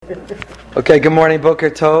Okay, good morning, Boker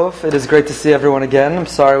Tov. It is great to see everyone again. I'm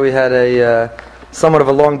sorry we had a somewhat of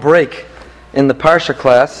a long break in the Parsha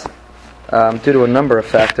class due to a number of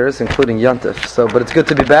factors, including Yontif. But it's good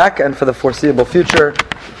to be back, and for the foreseeable future,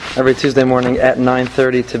 every Tuesday morning at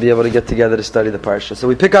 9:30 to be able to get together to study the Parsha. So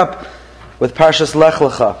we pick up with Parshas Lech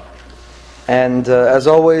Lecha. And as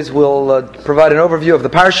always, we'll provide an overview of the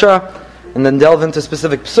Parsha and then delve into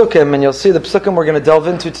specific psukim. And you'll see the psukim we're going to delve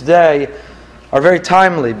into today are very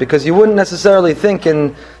timely, because you wouldn't necessarily think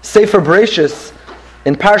in Sefer Bereshis,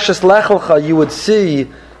 in Parshas Lech Lecha, you would see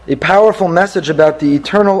a powerful message about the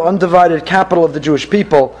eternal, undivided capital of the Jewish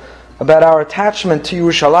people, about our attachment to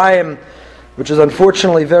Yerushalayim, which is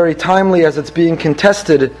unfortunately very timely as it's being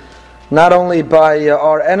contested not only by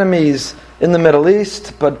our enemies in the Middle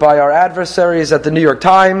East, but by our adversaries at the New York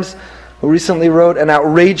Times, who recently wrote an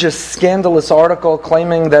outrageous, scandalous article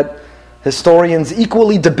claiming that historians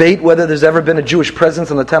equally debate whether there's ever been a Jewish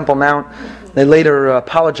presence on the Temple Mount. They later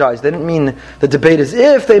apologized. They didn't mean the debate as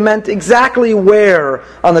if, they meant exactly where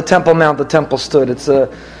on the Temple Mount the temple stood. It's an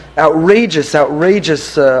outrageous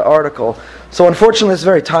article. So unfortunately it's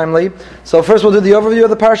very timely. So first we'll do the overview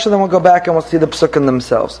of the Parsha, then we'll go back and we'll see the Psukim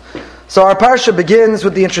themselves. So our Parsha begins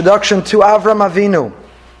with the introduction to Avram Avinu.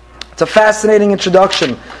 It's a fascinating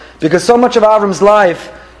introduction, because so much of Avram's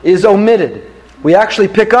life is omitted. We actually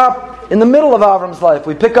pick up in the middle of Avram's life.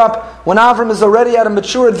 We pick up when Avram is already at a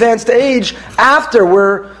mature, advanced age, after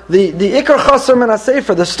where the Ikar Chasar Min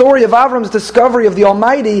HaSefer, the story of Avram's discovery of the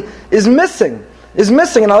Almighty, is missing.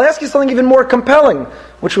 And I'll ask you something even more compelling,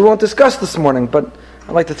 which we won't discuss this morning, but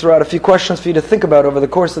I'd like to throw out a few questions for you to think about over the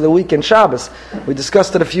course of the week in Shabbos. We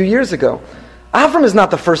discussed it a few years ago. Avram is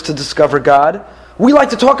not the first to discover God. We like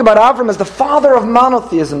to talk about Avram as the father of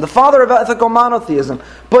monotheism, the father of ethical monotheism,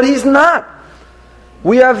 but he's not.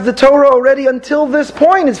 We have the Torah already until this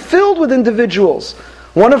point is filled with individuals,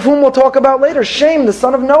 one of whom we'll talk about later, Shem, the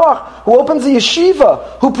son of Noach, who opens the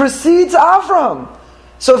yeshiva, who precedes Avram.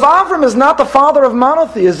 So if Avram is not the father of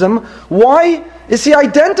monotheism, why is he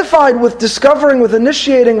identified with discovering, with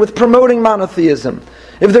initiating, with promoting monotheism?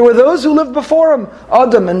 If there were those who lived before him,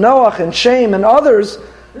 Adam and Noach and Shem and others,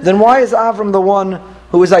 then why is Avram the one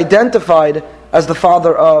who is identified as the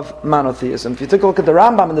father of monotheism? If you take a look at the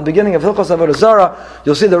Rambam in the beginning of Hilchos Avodah Zarah,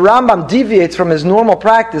 you'll see the Rambam deviates from his normal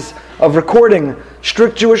practice of recording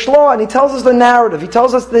strict Jewish law, and he tells us the narrative, he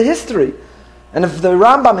tells us the history. And if the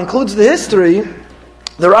Rambam includes the history,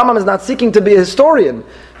 the Rambam is not seeking to be a historian.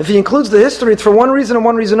 If he includes the history, it's for one reason and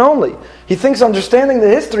one reason only. He thinks understanding the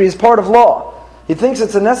history is part of law. He thinks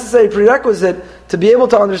it's a necessary prerequisite to be able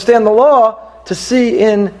to understand the law, to see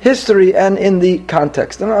in history and in the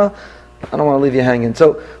context. And I don't want to leave you hanging.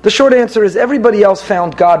 So the short answer is everybody else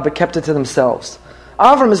found God but kept it to themselves.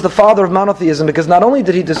 Avram is the father of monotheism because not only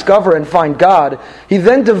did he discover and find God, he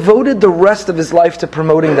then devoted the rest of his life to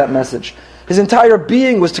promoting that message. His entire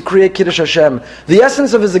being was to create Kiddush Hashem. The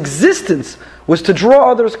essence of his existence was to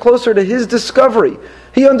draw others closer to his discovery.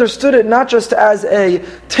 He understood it not just as a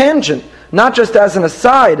tangent, not just as an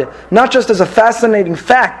aside, not just as a fascinating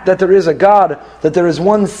fact that there is a God, that there is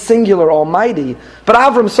one singular Almighty, but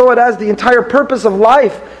Avram saw it as the entire purpose of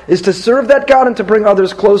life is to serve that God and to bring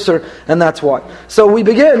others closer, and that's why. So we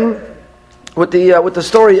begin with the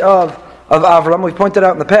story of Avram. We've pointed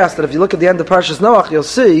out in the past that if you look at the end of Parshas Noach, you'll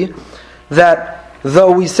see that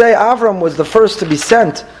though we say Avram was the first to be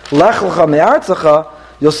sent, Lech Lecha Me'artzecha,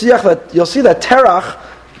 you'll see that Terach,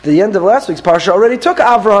 the end of last week's Parsha, already took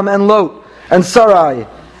Avram and Lot and Sarai.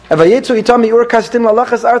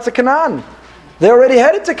 They already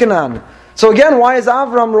headed to Canaan. So again, why is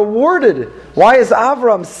Avram rewarded? Why is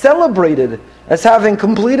Avram celebrated as having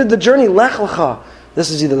completed the journey? Lech Lecha. This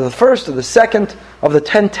is either the first or the second of the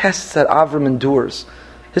 10 tests that Avram endures.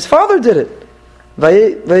 His father did it.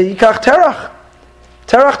 Vayikach Terach.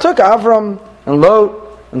 Terach took Avram and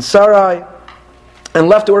Lot and Sarai and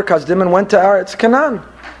left Ur Kasdim and went to Eretz Canaan.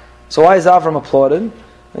 So why is Avram applauded?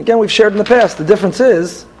 Again, we've shared in the past. The difference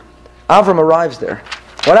is, Avram arrives there.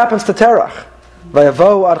 What happens to Terach?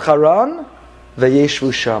 Vayavohu ad Haran,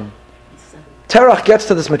 vayeshvu sham. Terach gets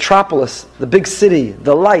to this metropolis, the big city,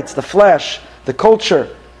 the lights, the flash, the culture,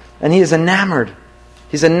 and he is enamored.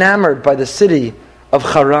 He's enamored by the city of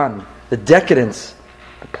Haran, the decadence,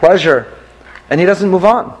 the pleasure, and he doesn't move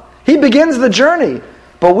on. He begins the journey,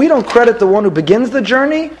 but we don't credit the one who begins the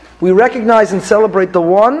journey. We recognize and celebrate the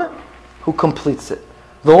one who completes it,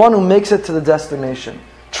 the one who makes it to the destination.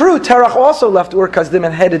 True, Terach also left Ur Kasdim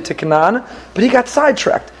and headed to Canaan, but he got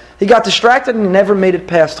sidetracked. He got distracted and he never made it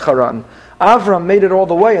past Haran. Avram made it all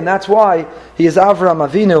the way, and that's why he is Avram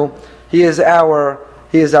Avinu. He is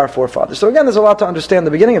our forefather. So again, there's a lot to understand.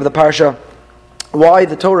 The beginning of the parsha why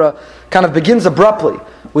the Torah kind of begins abruptly.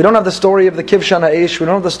 We don't have the story of the Kivshan Ha'esh. We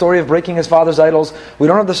don't have the story of breaking his father's idols. We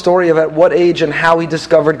don't have the story of at what age and how he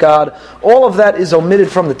discovered God. All of that is omitted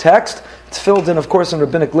from the text. It's filled in, of course, in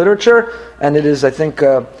rabbinic literature, and it is, I think,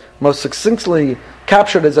 most succinctly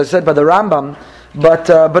captured, as I said, by the Rambam. But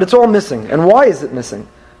it's all missing. And why is it missing?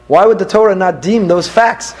 Why would the Torah not deem those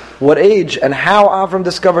facts? What age and how Avram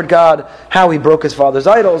discovered God, how he broke his father's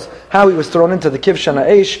idols, how he was thrown into the Kivshan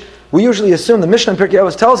Ha'esh. We usually assume, the Mishnah in Pirkei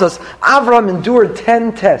Avos tells us, Avram endured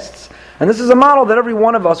 10 tests. And this is a model that every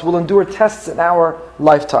one of us will endure tests in our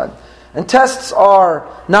lifetime. And tests are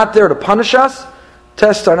not there to punish us.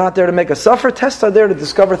 Tests are not there to make us suffer. Tests are there to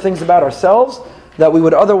discover things about ourselves that we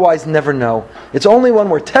would otherwise never know. It's only when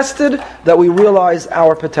we're tested that we realize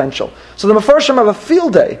our potential. So the Mefarshim have a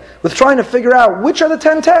field day with trying to figure out which are the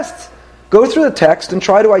 10 tests. Go through the text and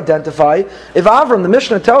try to identify. If Avram, the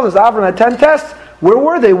Mishnah tells us Avram had 10 tests, where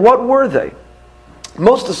were they? What were they?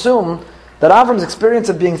 Most assume that Avram's experience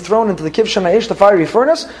of being thrown into the Kivshan Ha'esh, the fiery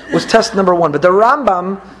furnace, was test number 1. But the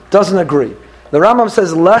Rambam doesn't agree. The Rambam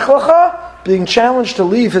says, Lech Lecha, being challenged to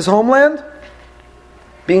leave his homeland,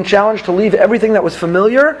 being challenged to leave everything that was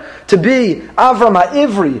familiar, to be Avram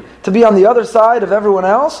Ha'ivri, to be on the other side of everyone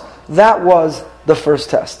else, that was the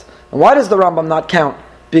first test. And why does the Rambam not count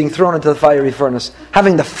being thrown into the fiery furnace?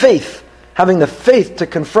 Having the faith to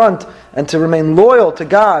confront and to remain loyal to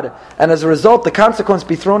God, and as a result, the consequence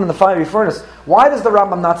be thrown in the fiery furnace. Why does the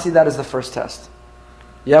Rambam not see that as the first test?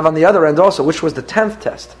 You have on the other end also, which was the 10th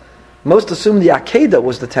test. Most assume the Akedah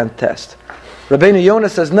was the 10th test. Rabbeinu Yonah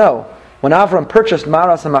says no. When Avram purchased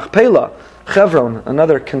Maras HaMachpelah, Hebron,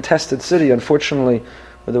 another contested city, unfortunately,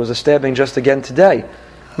 where there was a stabbing just again today,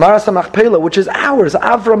 Maras HaMachpelah, which is ours,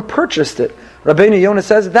 Avram purchased it. Rabbeinu Yonah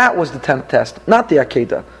says that was the 10th test, not the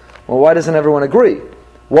Akedah. Well, why doesn't everyone agree?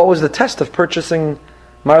 What was the test of purchasing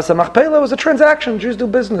Maras HaMachpelah? It was a transaction. Jews do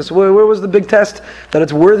business. Where was the big test that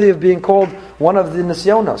it's worthy of being called one of the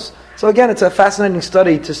Nisyonos? So again, it's a fascinating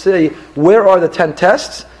study to see where are the 10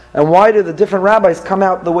 tests, and why do the different rabbis come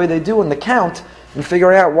out the way they do in the count, and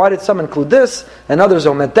figuring out why did some include this, and others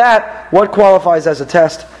omit that, what qualifies as a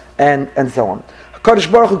test, and so on.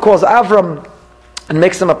 HaKadosh Baruch Hu calls Avram and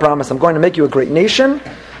makes him a promise. I'm going to make you a great nation.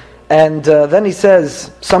 And then he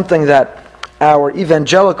says something that our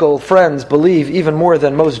evangelical friends believe even more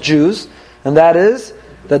than most Jews, and that is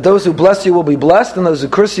that those who bless you will be blessed, and those who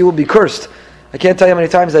curse you will be cursed. I can't tell you how many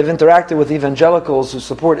times I've interacted with evangelicals who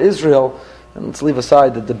support Israel, and let's leave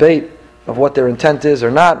aside the debate of what their intent is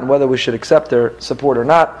or not, and whether we should accept their support or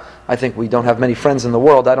not. I think we don't have many friends in the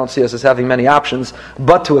world. I don't see us as having many options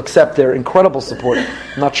but to accept their incredible support.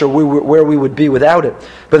 I'm not sure where we would be without it.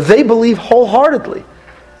 But they believe wholeheartedly.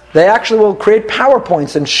 They actually will create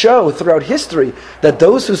PowerPoints and show throughout history that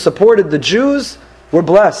those who supported the Jews were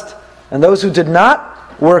blessed, and those who did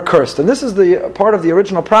not were cursed. And this is the part of the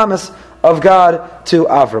original promise of God to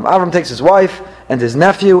Avram. Avram takes his wife and his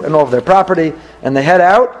nephew and all of their property, and they head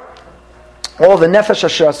out. All the nefesh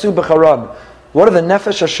asher asu b'Charan. What are the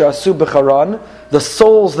nefesh asher asu b'Charan? The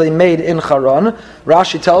souls they made in Haran.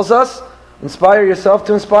 Rashi tells us, inspire yourself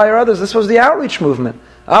to inspire others. This was the outreach movement.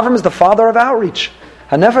 Avram is the father of outreach.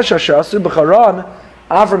 Hanefesh asher asu b'Charan,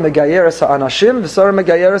 Avram megayeres ha'anashim, v'sara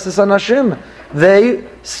megayeres ha'anashim. They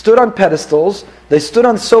stood on pedestals, they stood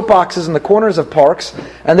on soapboxes in the corners of parks,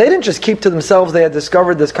 and they didn't just keep to themselves. They had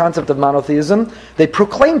discovered this concept of monotheism. They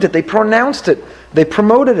proclaimed it, they pronounced it, they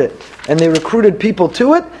promoted it, and they recruited people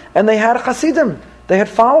to it, and they had Hasidim, they had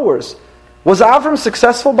followers. Was Avram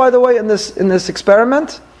successful, by the way, in this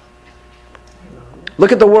experiment?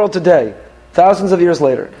 Look at the world today, thousands of years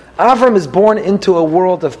later. Avram is born into a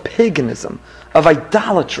world of paganism, of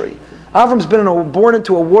idolatry. Avram's been born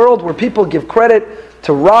into a world where people give credit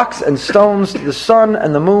to rocks and stones, to the sun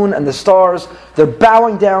and the moon and the stars. They're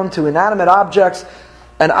bowing down to inanimate objects.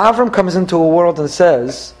 And Avram comes into a world and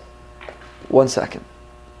says, 1 second,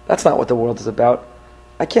 that's not what the world is about.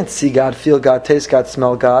 I can't see God, feel God, taste God,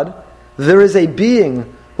 smell God. There is a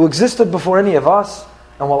being who existed before any of us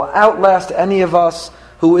and will outlast any of us,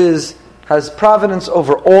 who has providence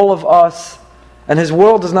over all of us. And his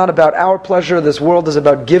world is not about our pleasure. This world is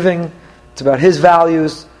about giving. It's about his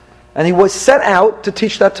values. And he was set out to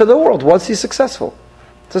teach that to the world. Was he successful?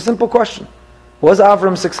 It's a simple question. Was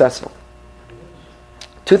Avram successful?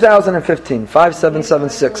 2015,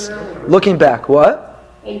 5776. Looking back, what?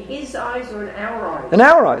 In his eyes or in our eyes? In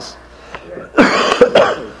our eyes.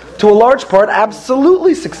 To a large part,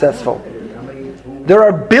 absolutely successful. There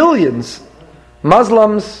are billions.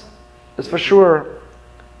 Muslims, is for sure,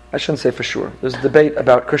 I shouldn't say for sure. There's a debate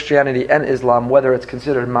about Christianity and Islam, whether it's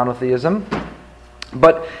considered monotheism.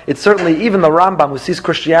 But it's certainly, even the Rambam, who sees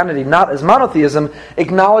Christianity not as monotheism,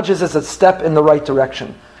 acknowledges it's a step in the right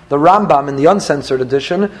direction. The Rambam, in the uncensored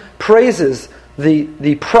edition, praises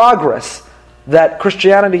the progress that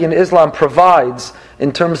Christianity and Islam provides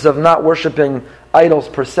in terms of not worshipping idols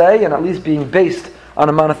per se, and at least being based on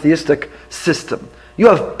a monotheistic system. You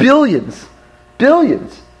have billions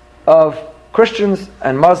of Christians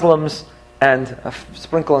and Muslims and a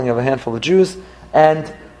sprinkling of a handful of Jews,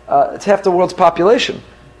 and it's half the world's population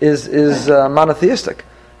is monotheistic.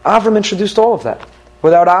 Avram introduced all of that.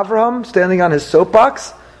 Without Avraham standing on his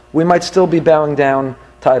soapbox, we might still be bowing down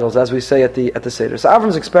to idols, as we say at the Seder. So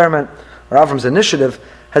Avram's experiment, or Avram's initiative,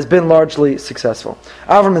 has been largely successful.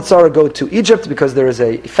 Avram and Sarah go to Egypt because there is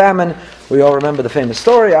a famine. We all remember the famous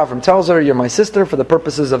story. Avram tells her, "You're my sister for the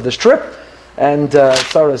purposes of this trip." And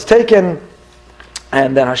Sarah is taken,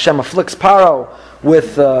 and then Hashem afflicts Paro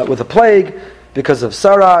with a plague because of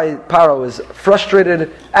Sarai. Paro is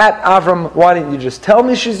frustrated at Avram. "Why didn't you just tell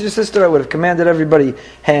me she's your sister? I would have commanded everybody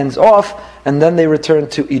hands off." And then they return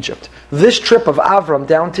to Egypt. This trip of Avram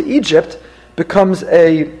down to Egypt becomes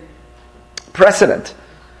a precedent,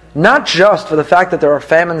 not just for the fact that there are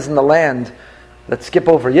famines in the land that skip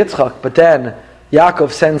over Yitzchak, but then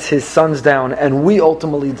Yaakov sends his sons down and we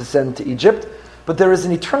ultimately descend to Egypt, but there is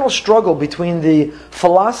an eternal struggle between the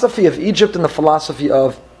philosophy of Egypt and the philosophy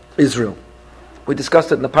of Israel. We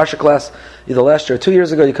discussed it in the Parsha class either last year or 2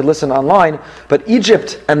 years ago. You could listen online. But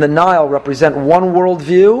Egypt and the Nile represent one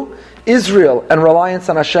worldview. Israel and reliance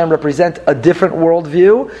on Hashem represent a different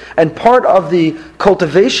worldview. And part of the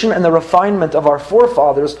cultivation and the refinement of our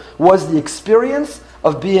forefathers was the experience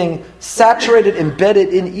of being saturated, embedded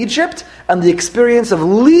in Egypt, and the experience of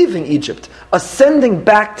leaving Egypt, ascending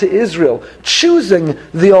back to Israel, choosing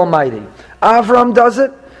the Almighty. Avram does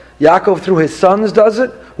it. Yaakov through his sons does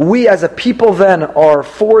it. We as a people then are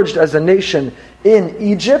forged as a nation in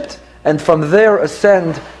Egypt, and from there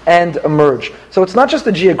ascend and emerge. So it's not just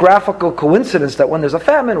a geographical coincidence that when there's a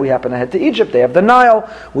famine, we happen to head to Egypt, they have the Nile,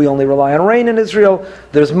 we only rely on rain in Israel.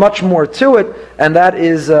 There's much more to it, and that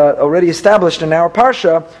is already established in our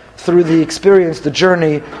Parsha through the experience, the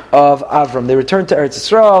journey of Avram. They return to Eretz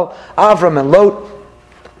Yisrael. Avram and Lot.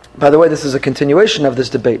 By the way, this is a continuation of this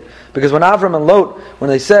debate, because when Avram and Lot, when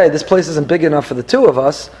they say this place isn't big enough for the two of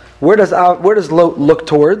us, where does Lot look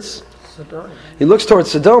towards? Sodom. He looks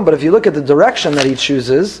towards Sodom, but if you look at the direction that he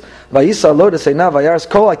chooses, Vayisa Lot Eseina Vayars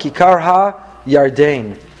Kol HaKikar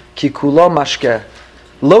HaYarden Kikulo Mashke.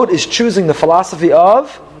 Lot is choosing the philosophy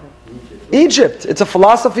of Egypt. It's a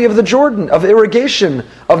philosophy of the Jordan, of irrigation,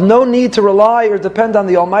 of no need to rely or depend on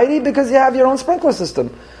the Almighty because you have your own sprinkler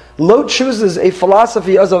system. Lot chooses a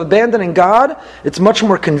philosophy as of abandoning God. It's much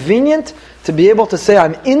more convenient to be able to say,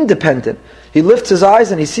 I'm independent. He lifts his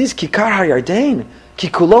eyes and he sees Kikar HaYarden,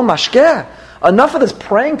 Kikulo Mashke. Enough of this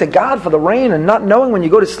praying to God for the rain and not knowing when you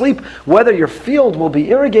go to sleep whether your field will be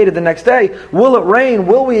irrigated the next day. Will it rain?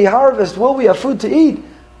 Will we harvest? Will we have food to eat?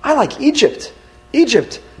 I like Egypt.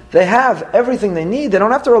 Egypt. They have everything they need. They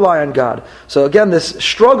don't have to rely on God. So again, this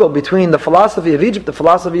struggle between the philosophy of Egypt, the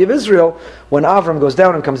philosophy of Israel, when Avram goes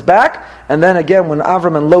down and comes back, and then again when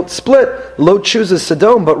Avram and Lot split, Lot chooses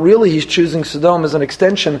Sodom, but really he's choosing Sodom as an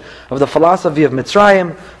extension of the philosophy of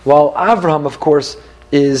Mitzrayim, while Avram, of course,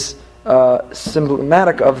 is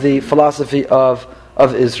symptomatic of the philosophy of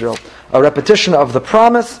Israel. A repetition of the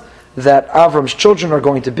promise that Avram's children are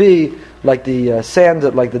going to be like the sand,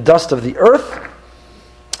 like the dust of the earth.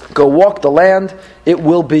 Go walk the land, it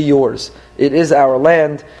will be yours. It is our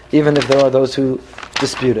land, even if there are those who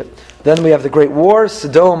dispute it. Then we have the Great War.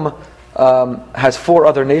 Sodom has 4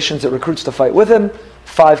 other nations it recruits to fight with him.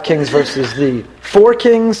 5 kings versus the 4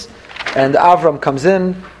 kings. And Avram comes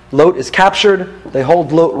in. Lot is captured. They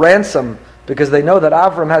hold Lot ransom because they know that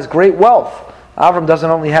Avram has great wealth. Avram doesn't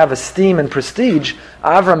only have esteem and prestige.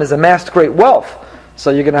 Avram has amassed great wealth. So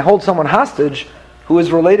you're going to hold someone hostage who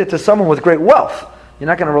is related to someone with great wealth. You're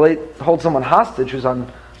not going to hold someone hostage who's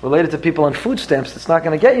related to people on food stamps. It's not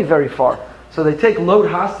going to get you very far. So they take Lot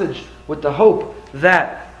hostage with the hope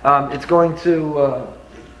that it's going to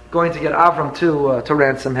get Avram to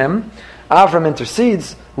ransom him. Avram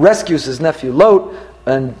intercedes, rescues his nephew Lot,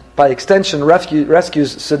 and by extension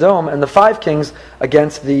rescues Sodom and the 5 kings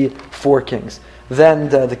against the 4 kings. Then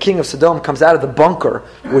the king of Sodom comes out of the bunker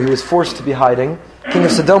where he was forced to be hiding. King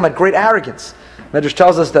of Sodom had great arrogance. Medrash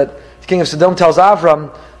tells us that the king of Sodom tells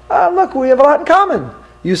Avram, look, we have a lot in common.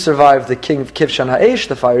 You survived the king of Kivshan Ha'esh,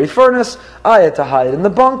 the fiery furnace. I had to hide in the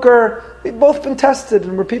bunker. We've both been tested,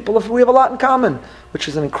 and we have a lot in common. Which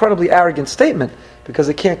is an incredibly arrogant statement, because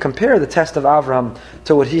it can't compare the test of Avram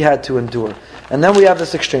to what he had to endure. And then we have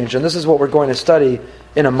this exchange, and this is what we're going to study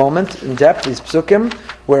in a moment, in depth, these psukim,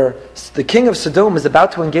 where the king of Sodom is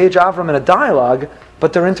about to engage Avram in a dialogue,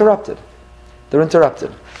 but they're interrupted. They're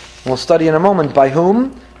interrupted. We'll study in a moment by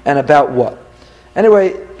whom and about what.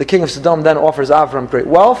 Anyway, the king of Sodom then offers Avram great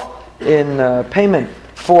wealth in payment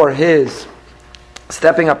for his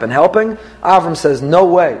stepping up and helping. Avram says, no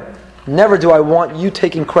way. Never do I want you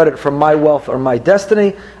taking credit for my wealth or my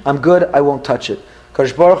destiny. I'm good, I won't touch it.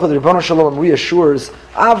 Kadosh Baruch Hu, the Ribono Shel Olam, reassures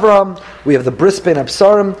Avram. We have the Bris Bein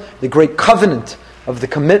Absarim, the great covenant of the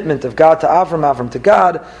commitment of God to Avram, Avram to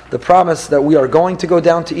God, the promise that we are going to go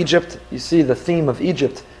down to Egypt. You see the theme of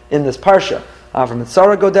Egypt in this parsha. Avram and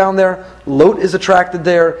Sarah go down there. Lot is attracted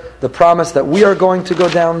there. The promise that we are going to go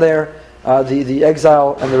down there. The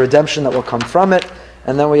exile and the redemption that will come from it.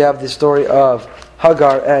 And then we have the story of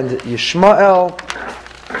Hagar and Yishmael.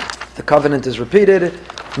 The covenant is repeated.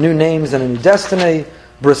 New names and a new destiny.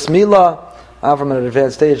 Bris Milah. Avram at an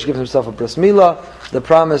advanced stage gives himself a Bris Milah. The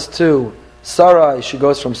promise to Sarai. She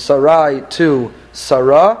goes from Sarai to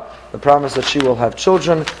Sarah. The promise that she will have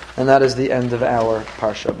children. And that is the end of our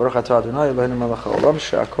parsha. Baruch atah Adonai Eloheinu melech haolam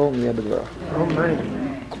she'akol niyeh b'dvarav.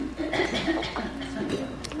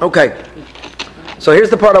 Okay. So here's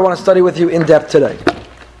the part I want to study with you in depth today.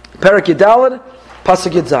 Perek Yudaled,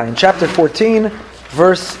 Pasuk Yud Zayin, chapter 14,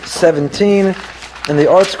 verse 17, in the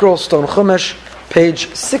Art Scroll Stone Chumash, page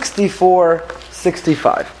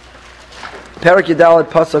 64-65. Perek Yudaled,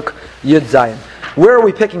 Pasuk Yud Zayin. Where are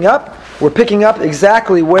we picking up? We're picking up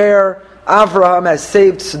exactly where Avraham has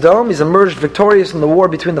saved Sodom. He's emerged victorious in the war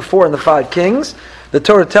between the 4 and the 5 kings. The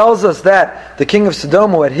Torah tells us that the king of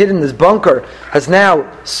Sodom, who had hidden in his bunker, has now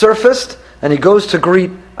surfaced, and he goes to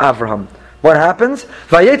greet Avraham. What happens?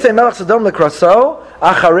 Vayetze melech Sodom lekraso,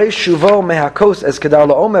 acharei shuvo mehakos es kedar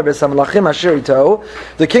la'omer v'samlachim asher ito.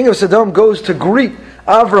 The king of Sodom goes to greet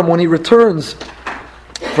Avram when he returns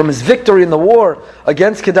from his victory in the war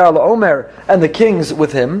against Kedar la'omer and the kings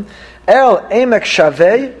with him. El emek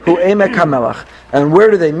shaveh hu emek hamelach. And where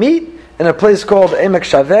do they meet? In a place called Emek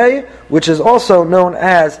Shaveh, which is also known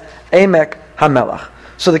as Emek HaMelach.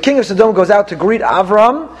 So the king of Sodom goes out to greet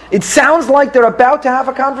Avram. It sounds like they're about to have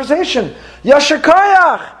a conversation. Yasher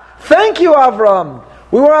Koyach! Thank you, Avram!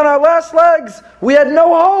 We were on our last legs. We had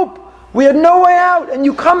no hope. We had no way out. And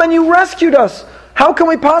you come and you rescued us. How can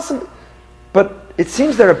we possibly... But it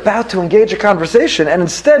seems they're about to engage a conversation. And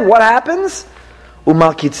instead, what happens?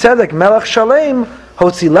 Umalkitzedek melech shalem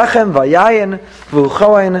hotzi lechem vayayin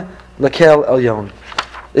v'uchoin lekel elyon.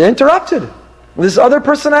 They're interrupted. This other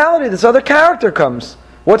personality, this other character comes.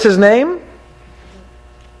 What's his name?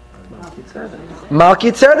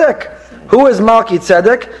 Malkitzedek. Who is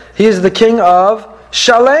Malkitzedek? He is the king of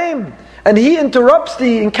Shalem. And he interrupts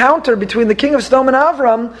the encounter between the king of Sodom and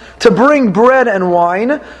Avram to bring bread and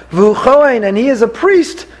wine. V'uchoin, and he is a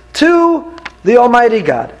priest to the Almighty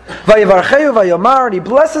God. Vayivarcheu vayomar, and he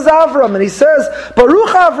blesses Avram, and he says, Baruch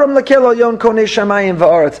Avram lekel elyon konei shamayim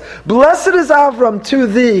va'aretz. Blessed is Avram to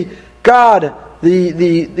the God,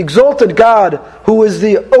 the exalted God, who is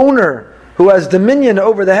the owner, who has dominion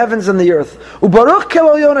over the heavens and the earth. Ubaruch kel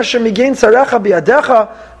elyon asher migein tzarecha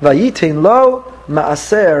biadecha vayitein lo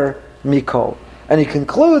ma'aser mikol. And he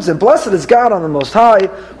concludes, and blessed is God on the Most High,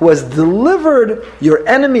 who has delivered your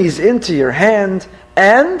enemies into your hand,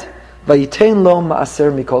 and vayitein lo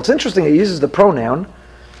ma'aser mikol. It's interesting, he uses the pronoun.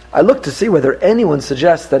 I looked to see whether anyone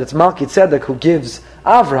suggests that it's Malkitzedek who gives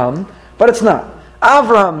Avraham, but it's not.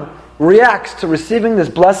 Avraham reacts to receiving this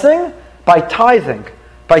blessing by tithing,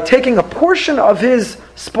 by taking a portion of his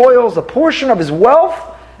spoils, a portion of his wealth,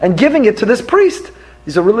 and giving it to this priest.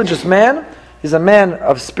 He's a religious man. He's a man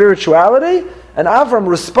of spirituality. And Avram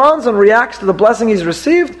responds and reacts to the blessing he's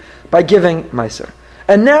received by giving Meiser.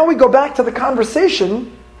 And now we go back to the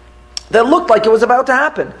conversation that looked like it was about to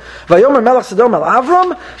happen. Vayomer melech Sodom el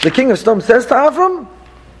Avram, the king of Sodom says to Avram,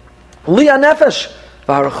 Li hanefesh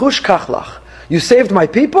v'harachush kachlach. You saved my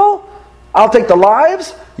people, I'll take the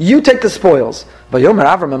lives, you take the spoils. Vayomer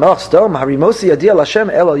Avram melech Sodom, harimosi yadi el Hashem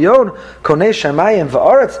el elyon, konei shamayim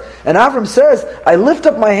va'aretz. And Avram says, I lift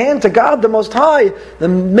up my hand to God the Most High, the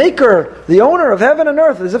maker, the owner of heaven and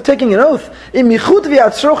earth, as if taking an oath. Im yichut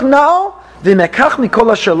v'yatzruch na'al, v'mekach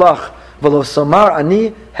mikol asher lach.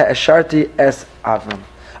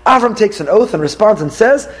 Avram takes an oath and responds and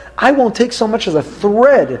says, I won't take so much as a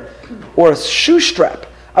thread or a shoe strap.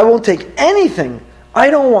 I won't take anything.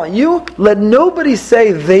 I don't want you. Let nobody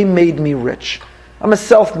say they made me rich. I'm a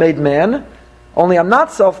self-made man. Only I'm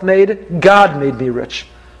not self-made. God made me rich.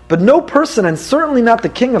 But no person, and certainly not the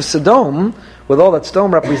king of Sodom, with all that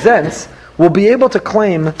Sodom represents, will be able to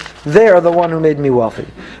claim they are the one who made me wealthy.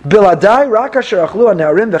 Biladai rak asher achlu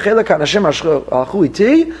hanarim v'chelek hanashim alchu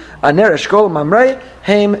iti aner eshkol mamrei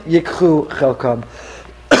heim yikchu chelkam.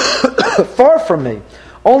 Far from me,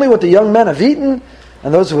 only what the young men have eaten,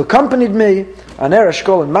 and those who accompanied me, aner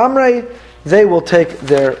eshkol and mamrei, they will take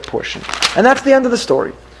their portion. And that's the end of the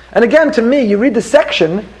story. And again, to me, you read the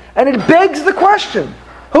section, and it begs the question,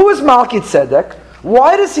 who is Malki Tzedek?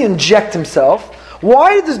 Why does he inject himself?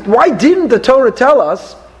 Why didn't the Torah tell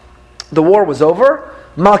us the war was over?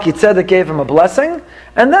 Malki Tzedek gave him a blessing,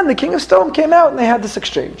 and then the king of Sodom came out and they had this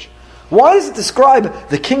exchange. Why does it describe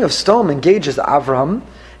the king of Sodom engages Avram?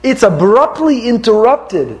 It's abruptly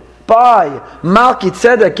interrupted by Malki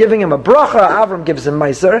Tzedek giving him a bracha, Avram gives him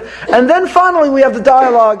Meiser, and then finally we have the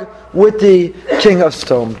dialogue with the king of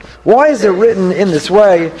Sodom. Why is it written in this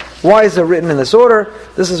way? Why is it written in this order?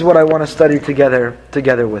 This is what I want to study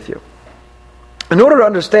together with you. In order to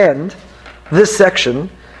understand this section,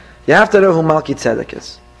 you have to know who Malki Tzedek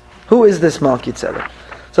is. Who is this Malki Tzedek?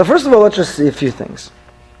 So first of all, let's just see a few things.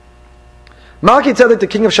 Malki Tzedek, the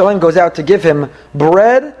king of Shalem, goes out to give him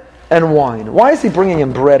bread and wine. Why is he bringing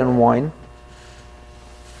him bread and wine?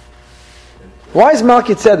 Why is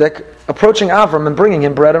Malki Tzedek approaching Avram and bringing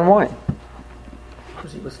him bread and wine?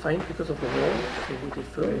 Because he was faint because of the war. So he needed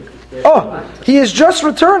food. Oh, he is just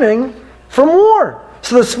returning from war.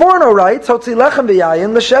 So the Sforno writes, "Hotzi lechem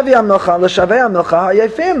v'yayin l'shevi hamilcha l'shavei hamilcha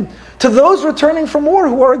hayafim." To those returning from war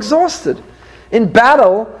who are exhausted. In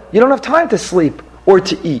battle, you don't have time to sleep or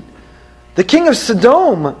to eat. The king of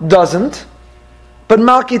Sodom doesn't, but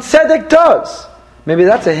Malki Tzedek does. Maybe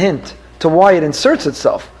that's a hint to why it inserts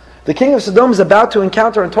itself. The king of Sodom is about to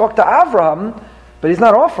encounter and talk to Avraham, but he's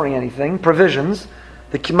not offering anything, provisions.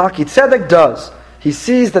 The Malki Tzedek does. He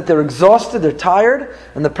sees that they're exhausted, they're tired,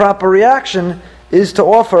 and the proper reaction is to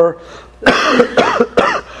offer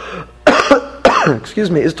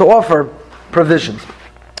is to offer provisions.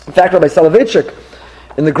 In fact, Rabbi Soloveitchik,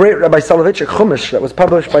 in the great Rabbi Soloveitchik Chumash that was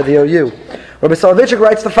published by the OU, Rabbi Soloveitchik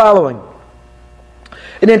writes the following: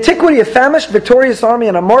 in antiquity, a famished, victorious army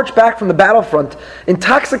on a march back from the battlefront,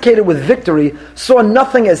 intoxicated with victory, saw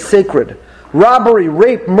nothing as sacred. Robbery,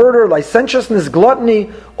 rape, murder, licentiousness,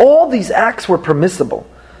 gluttony, all these acts were permissible.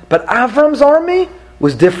 But Avram's army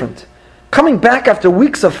was different. Coming back after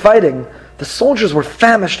weeks of fighting, the soldiers were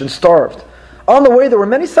famished and starved. On the way, there were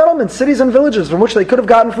many settlements, cities, and villages from which they could have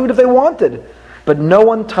gotten food if they wanted. But no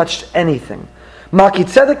one touched anything. Malki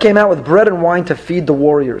Tzedek came out with bread and wine to feed the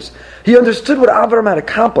warriors. He understood what Avram had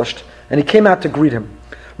accomplished, and he came out to greet him.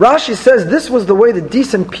 Rashi says this was the way the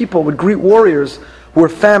decent people would greet warriors who were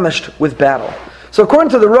famished with battle. So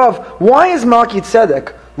according to the Rav, why is Malki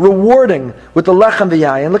Tzedek rewarding with the lechem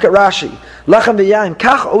v'yayin? Look at Rashi. Lechem v'yayin,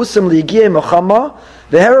 kach osim li'yigiyeh mochama,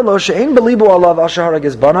 v'her lo she'ein belibu alav al shahar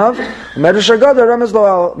hagez banav, u'medrash agada remez lo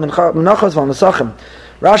al menachos v'al nesachim.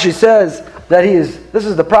 Rashi says that this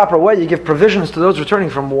is the proper way. You give provisions to those returning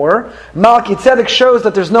from war. Malki Tzedek shows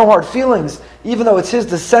that there's no hard feelings, even though it's his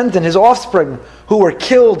descendant, his offspring, who were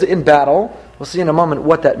killed in battle. We'll see in a moment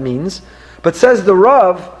what that means. But says the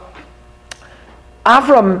Rav,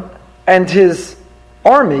 Avram and his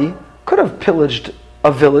army could have pillaged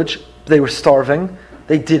a village. They were starving.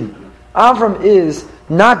 They didn't. Avram is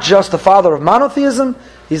not just the father of monotheism,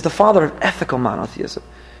 he's the father of ethical monotheism.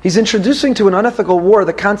 He's introducing to an unethical war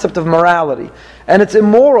the concept of morality. And it's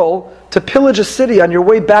immoral to pillage a city on your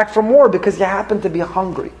way back from war because you happen to be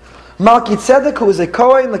hungry. Malki Tzedek, who is a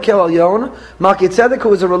Kohen L'Kel Elyon, Malki Tzedek,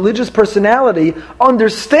 who is a religious personality,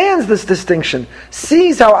 understands this distinction,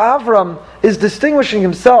 sees how Avram is distinguishing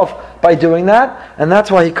himself by doing that, and that's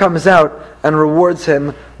why he comes out and rewards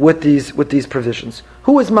him with these provisions.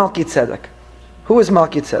 Who is Malki Tzedek? Who is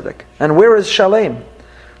Malki Tzedek? And where is Shalem?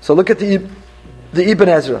 So look at the Ibn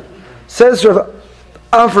Ezra. Says Rav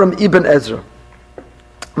Avram Ibn Ezra,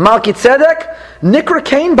 Malki Tzedek, Nikra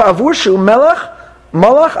Kain Ba'avur Shu Melech,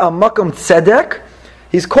 Malach al Makom Tzedek.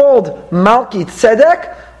 He's called Malki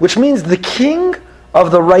Tzedek, which means the king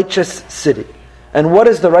of the righteous city. And what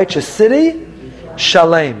is the righteous city?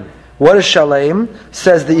 Shalem. What is Shalem?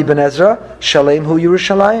 Says the Ibn Ezra, Shalem hu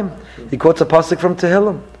Yerushalayim. He quotes a pasuk from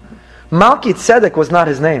Tehillim. Malki Tzedek was not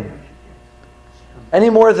his name, any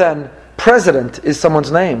more than president is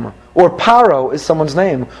someone's name, or Paro is someone's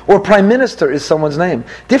name, or prime minister is someone's name.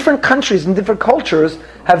 Different countries and different cultures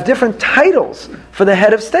have different titles for the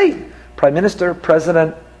head of state. Prime minister,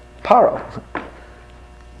 president, Paro.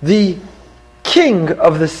 The king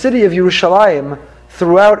of the city of Yerushalayim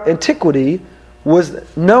throughout antiquity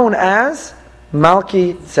was known as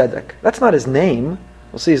Malki Tzedek. That's not his name.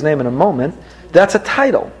 We'll see his name in a moment. That's a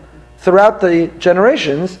title. Throughout the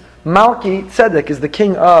generations, Malki Tzedek is the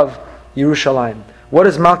king of Yerushalayim. What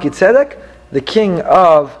is Malki Tzedek? The king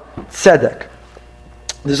of Tzedek.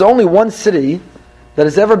 There's only one city that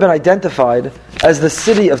has ever been identified as the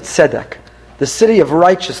city of Tzedek, the city of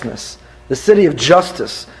righteousness, the city of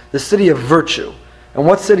justice, the city of virtue. And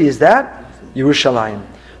what city is that? Yerushalayim.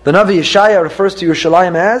 The Navi Yeshaya refers to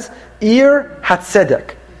Yerushalayim as Ir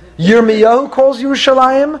HaTzedek. Yirmiyahu calls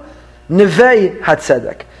Yerushalayim Nevei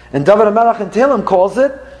HaTzedek. And David HaMelech in Tehillim calls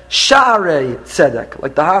it Sha'arei Tzedek,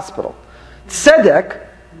 like the hospital. Tzedek,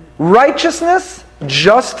 righteousness,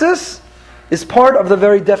 justice, is part of the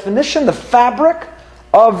very definition, the fabric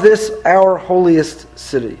of this, our holiest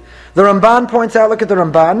city. The Ramban points out, look at the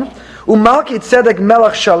Ramban, Umalki Tzedek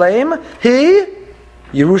Melech Shalem, he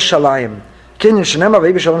Yerushalayim. Kinyan Shenema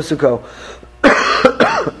V'Ebi Shalom Sukkot.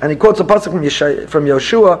 And he quotes a pasuk from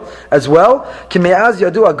Yoshua as well. Ki me'az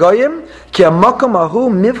yadu agoyim ki hamakom ahu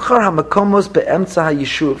mivchar hamakomos be'emtza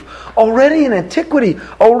hayishuv. Already in antiquity,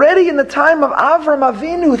 already in the time of Avram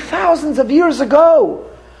Avinu, thousands of years ago,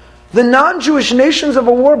 the non-Jewish nations of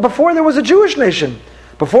a world, before there was a Jewish nation,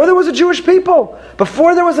 before there was a Jewish people,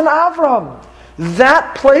 before there was an Avram,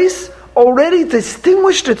 that place already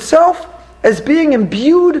distinguished itself as being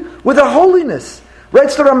imbued with a holiness.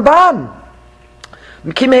 Writes the Ramban. The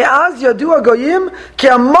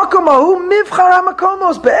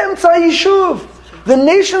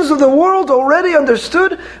nations of the world already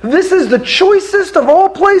understood this is the choicest of all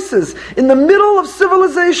places, in the middle of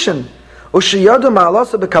civilization. Or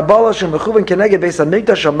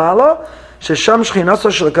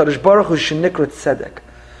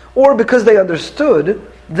because they understood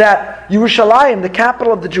that Yerushalayim, the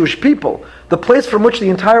capital of the Jewish people, the place from which the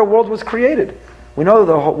entire world was created. We know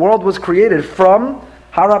the world was created from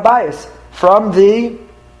Har HaBayis, from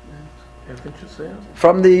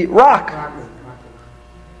the rock.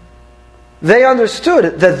 They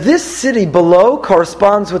understood that this city below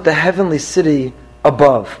corresponds with the heavenly city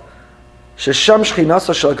above. Shesham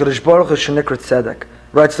Shechinasa Shel HaKadosh Baruch Hu Shenikrat Tzedek.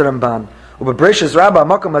 Writes the Ramban. Ubebreshis Rabba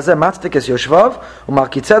Makom Hazeh Matzdik Es Yoshvav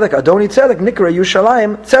Umalki Tzedek Adoni Tzedek Nikra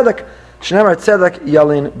Yerushalayim Tzedek Shneimar Tzedek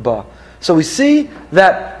Yalin Ba. So we see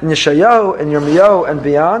that in Yeshayahu and Yirmiyahu and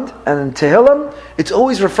beyond, and in Tehillim, it's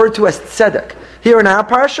always referred to as Tzedek. Here in our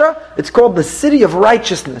parsha, it's called the city of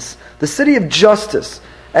righteousness, the city of justice.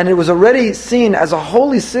 And it was already seen as a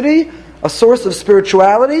holy city, a source of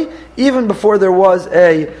spirituality, even before there was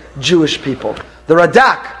a Jewish people. The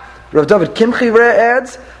Radak, Rav David Kimchi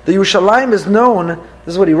adds, the Yerushalayim is known,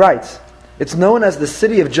 this is what he writes, it's known as the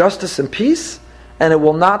city of justice and peace, and it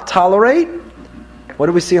will not tolerate. What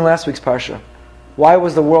did we see in last week's parsha? Why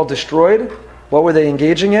was the world destroyed? What were they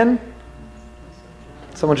engaging in?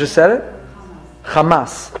 Someone just said it?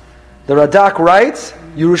 Hamas. The Radak writes,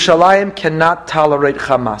 Yerushalayim cannot tolerate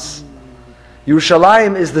Hamas.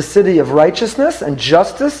 Yerushalayim is the city of righteousness and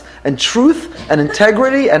justice and truth and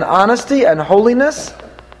integrity and honesty and holiness,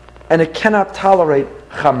 and it cannot tolerate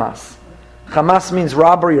Hamas. Hamas means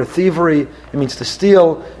robbery or thievery. It means to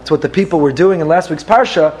steal. It's what the people were doing in last week's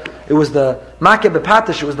parsha. It was the Makeh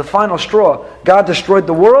B'Patish. It was the final straw. God destroyed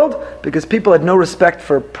the world because people had no respect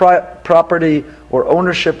for property or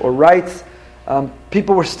ownership or rights.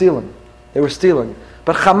 People were stealing. They were stealing.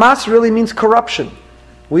 But Hamas really means corruption.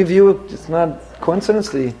 We view, it's not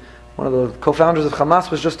coincidence, one of the co-founders of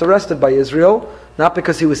Hamas was just arrested by Israel, not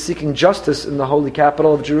because he was seeking justice in the holy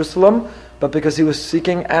capital of Jerusalem, but because he was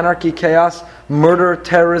seeking anarchy, chaos, murder,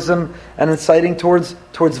 terrorism, and inciting towards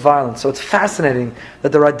violence. So it's fascinating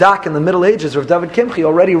that the Radak in the Middle Ages, Rav David Kimchi,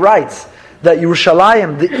 already writes that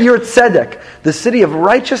Yerushalayim, the Ir Tzedek, the city of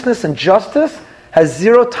righteousness and justice, has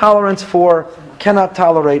zero tolerance for, cannot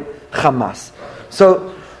tolerate Hamas.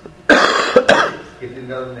 So, is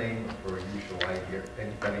another name for Yerushalayim here?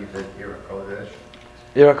 Anybody says Ir HaKodesh?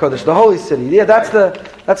 Ir HaKodesh, the holy city. Yeah, that's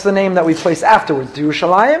the name that we place afterwards.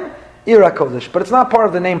 Yerushalayim, Ir HaKodesh, but it's not part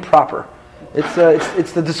of the name proper. It's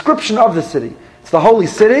the description of the city. It's the holy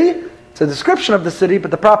city. It's a description of the city,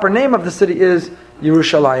 but the proper name of the city is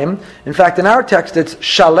Yerushalayim. In fact, in our text, it's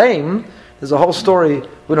Shalem. There's a whole story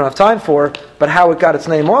we don't have time for, but how it got its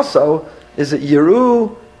name also. Is it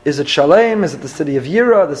Yeru? Is it Shalem? Is it the city of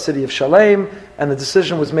Yira, the city of Shalem? And the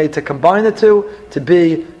decision was made to combine the two to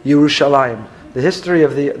be Yerushalayim. The history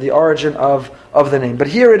of the origin of the name. But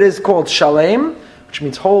here it is called Shalem, which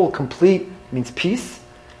means whole, complete, means peace.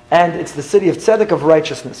 And it's the city of tzedek, of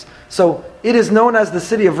righteousness. So it is known as the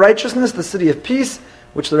city of righteousness, the city of peace,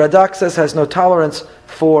 which the Radak says has no tolerance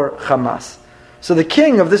for Hamas. So the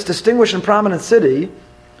king of this distinguished and prominent city,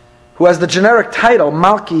 who has the generic title,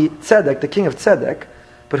 Malki Tzedek, the king of tzedek,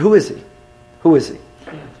 but who is he? Who is he?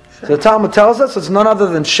 So the Talmud tells us it's none other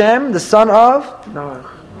than Shem, the son of Noah.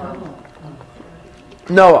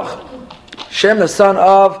 Noah. Shem, the son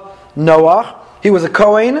of Noah. He was a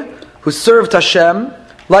Kohen who served Hashem.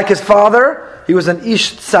 Like his father, he was an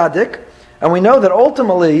Ish Tzaddik. And we know that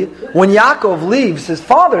ultimately, when Yaakov leaves his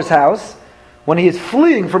father's house, when he is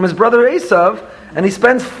fleeing from his brother Esav, and he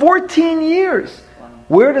spends 14 years,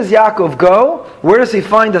 where does Yaakov go? Where does he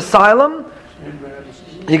find asylum?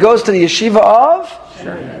 He goes to the yeshiva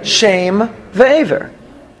of Shem Ve'ever.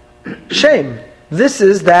 Shem. This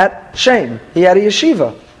is that Shem. He had a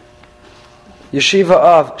yeshiva. Yeshiva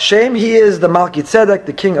of Shem. He is the Malki Tzedek,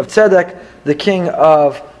 the king of Tzedek, the king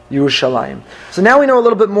of Yerushalayim. So now we know a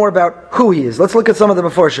little bit more about who he is. Let's look at some of the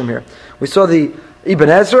Meforshim here. We saw the Ibn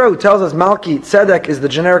Ezra, who tells us Malki Tzedek is the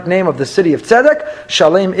generic name of the city of Tzedek.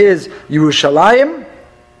 Shalem is Yerushalayim.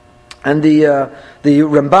 And the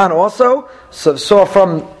Ramban also saw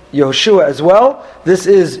from Yehoshua as well. This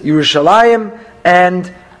is Yerushalayim,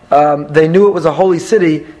 and they knew it was a holy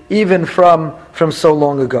city even from so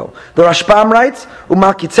long ago. The Rashbam writes,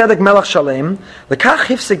 "Umalki Tzedek Melech Shalem, lekach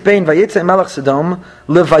hifsik bein vayetzei Melech Sodom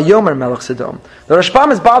levayomer Melech Sodom." The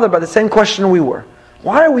Rashbam is bothered by the same question we were.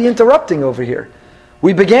 Why are we interrupting over here?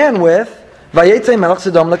 We began with Vayetzei Melech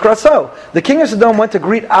Sodom lekraso. The king of Sodom went to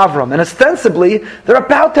greet Avram, and ostensibly they're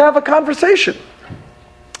about to have a conversation.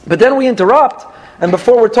 But then we interrupt, and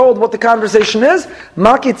before we're told what the conversation is,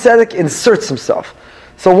 Malki Tzedek inserts himself.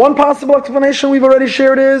 So one possible explanation we've already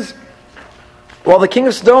shared is, while the king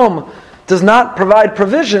of Sodom does not provide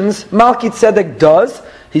provisions, Malki Tzedek does.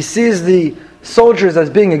 He sees the soldiers as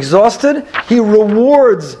being exhausted. He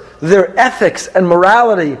rewards their ethics and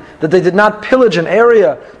morality, that they did not pillage an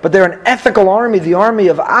area, but they're an ethical army, the army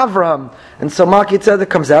of Avraham. And so Malki Tzedek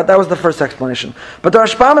comes out. That was the first explanation. But the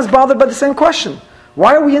Rashbam is bothered by the same question.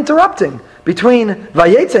 Why are we interrupting between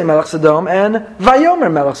Vayetzei Melech Sodom and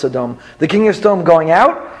Vayomer Melech Sodom? The king of Sodom going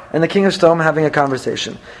out and the king of Sodom having a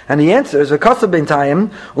conversation. And the answer is, V'kasav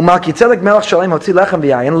b'intayim, u'malki tzedek melech shalem hotzi lechem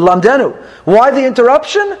v'yayin, lamdenu. Why the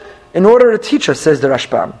interruption? In order to teach us, says the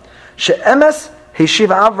Rashbam. She'emes heshiv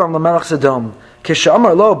Avram l'melech Sodom,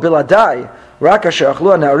 k'she'amar lo biladai, rak asher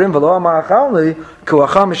achlu ha'na'arim v'lo amar achalni,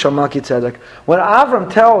 ku'acham mishal malki tzedek. When Avram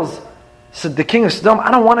tells the king of Sodom,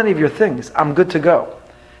 I don't want any of your things, I'm good to go.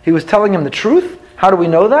 He was telling him the truth. How do we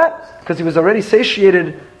know that? Because he was already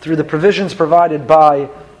satiated through the provisions provided by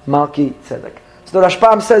Malki Tzedek. So the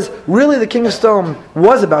Rashbam says, really the king of Sodom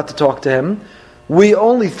was about to talk to him. We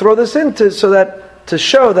only throw this in to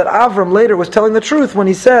show that Avram later was telling the truth when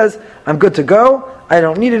he says, I'm good to go, I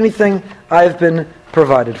don't need anything, I've been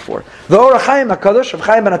provided for. The Or HaChaim HaKadosh of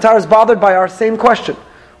Chaim Ben Atar is bothered by our same question.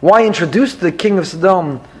 Why introduce the king of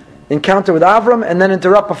Sodom encounter with Avram and then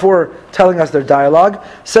interrupt before telling us their dialogue?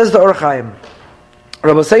 Says the Or HaChaim,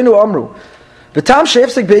 Rabbeinu Amru, V'tam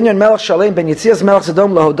she'efsek b'inyan melech shalem ben yitzias melech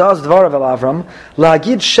Sodom lahodaz dvarav el Avram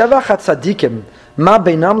la'agid shevach hatzadikim ma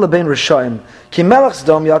beinam lebein rishaim ki melech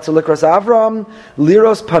Sodom yatzu likras Avram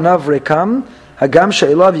liros panav rekam hagam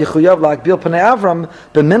she'elav yechuyav la'akbil panei Avram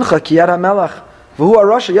b'mincha ki yad ha'melech v'hu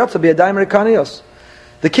arasha yatzu b'yadayim rekanios.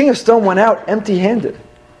 The king of Sodom went out empty-handed.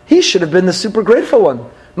 He should have been the super grateful one.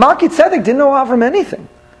 Malki Tzedek didn't know Avram anything.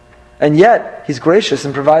 And yet, he's gracious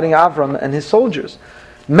in providing Avram and his soldiers.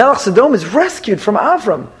 Melech Sodom is rescued from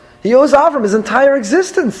Avram. He owes Avram his entire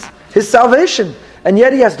existence, his salvation. And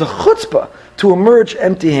yet he has the chutzpah to emerge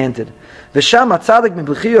empty-handed. So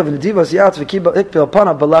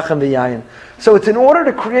it's in order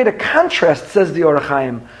to create a contrast, says the Or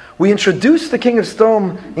HaChaim. We introduce the king of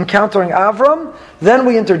Sodom encountering Avram, then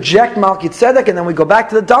we interject Malki Tzedek, and then we go back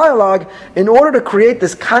to the dialogue in order to create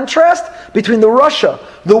this contrast between the Rasha.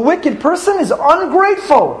 The wicked person is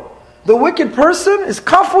ungrateful. The wicked person is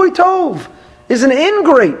kafui tov, is an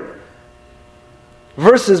ingrate,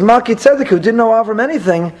 versus Malki Tzedek, who didn't know Avram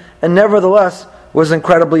anything, and nevertheless was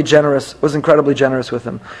incredibly generous with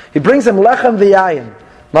him. He brings him lechem v'yayin.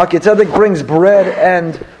 Malki Tzedek brings bread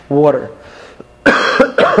and water.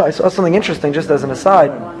 I saw something interesting, just as an aside.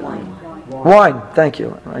 Wine. Thank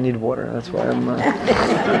you. I need water. That's why I'm...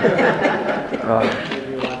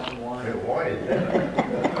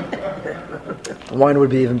 Wine would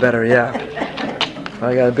be even better, yeah.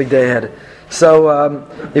 I got a big day ahead. So,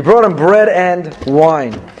 he brought him bread and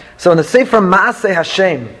wine. So in the Sefer Maaseh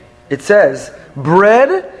Hashem, it says,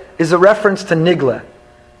 bread is a reference to Nigla,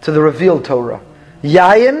 to the revealed Torah.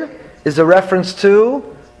 Yayin is a reference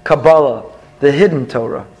to Kabbalah, the hidden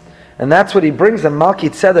Torah. And that's what he brings them. Malki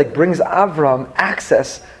Tzedek brings Avram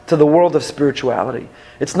access to the world of spirituality.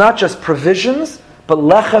 It's not just provisions, but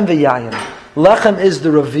lechem v'yayin. Lechem is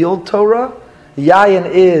the revealed Torah. Yayin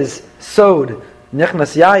is sod.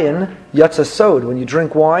 Nichnas yayin, yatsa sod. When you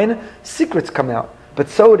drink wine, secrets come out. But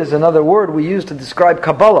sod is another word we use to describe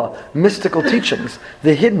Kabbalah, mystical teachings,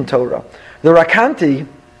 the hidden Torah. The Rakanti,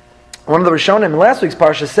 one of the Rishonim in last week's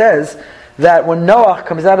parsha, says that when Noach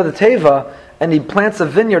comes out of the Teva and he plants a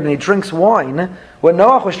vineyard and he drinks wine, what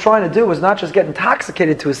Noach was trying to do was not just get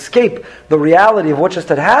intoxicated to escape the reality of what just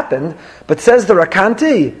had happened, but says the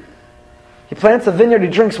Rakanti, he plants a vineyard, he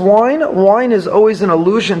drinks wine. Wine is always an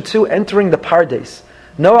allusion to entering the Pardes.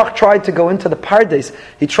 Noach tried to go into the Pardes.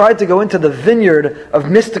 He tried to go into the vineyard of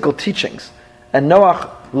mystical teachings. And Noach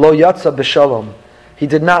lo yatsa b'shalom. He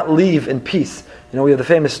did not leave in peace. We have the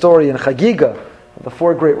famous story in Chagiga of the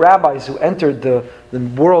 4 great rabbis who entered the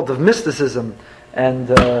world of mysticism,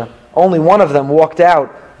 and only one of them walked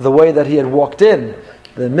out the way that he had walked in.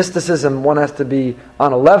 The mysticism, one has to be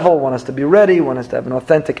on a level, one has to be ready, one has to have an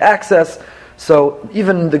authentic access. So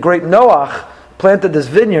even the great Noach planted this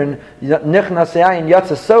vineyard, Nichnas Yayin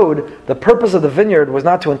Yatsa Sod. The purpose of the vineyard was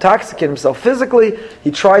not to intoxicate himself physically.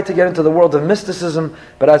 He tried to get into the world of mysticism,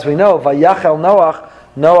 but as we know, Vayachel Noach,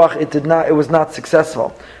 it was not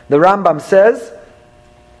successful. The Rambam says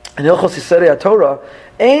in Hilchos Yisodei Torah,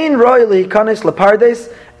 Ein roi lehikanes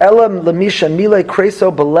lepardes elam lemisha mile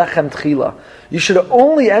kreso belechem tchila. You should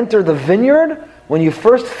only enter the vineyard when you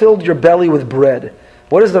first filled your belly with bread.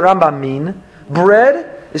 What does the Rambam mean?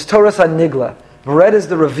 Bread is Torah Sanigla. Bread is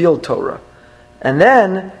the revealed Torah. And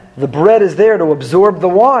then the bread is there to absorb the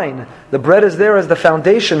wine. The bread is there as the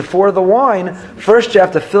foundation for the wine. First you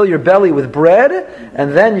have to fill your belly with bread,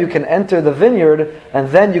 and then you can enter the vineyard, and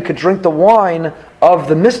then you can drink the wine of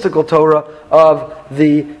the mystical Torah, of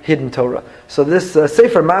the hidden Torah. So this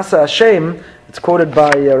Sefer Masa Hashem, it's quoted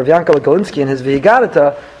by Rav Yankel Galinsky in his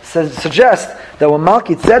Vihigadata, suggests that when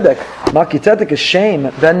Malki Tzedek is Shem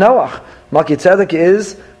ben Noach. Malki Tzedek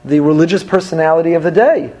is the religious personality of the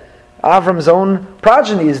day. Avram's own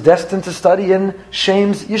progeny is destined to study in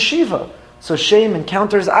Shem's yeshiva. So Shem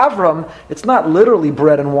encounters Avram. It's not literally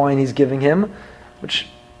bread and wine he's giving him, which,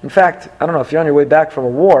 in fact, I don't know, if you're on your way back from a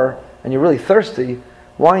war and you're really thirsty,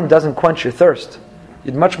 wine doesn't quench your thirst.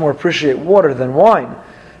 You'd much more appreciate water than wine.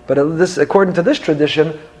 But according to this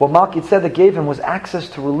tradition, what Malki Tzedek gave him was access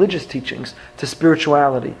to religious teachings, to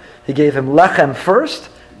spirituality. He gave him lechem first,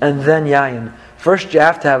 and then yayin. First you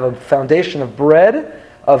have to have a foundation of bread,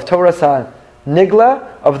 of Torah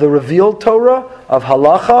Nigla, of the revealed Torah, of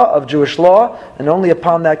halacha, of Jewish law, and only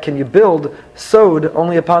upon that can you build Sod,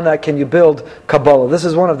 only upon that can you build Kabbalah. This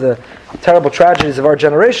is one of the terrible tragedies of our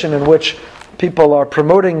generation, in which people are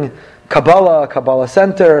promoting Kabbalah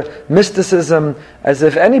Center, mysticism, as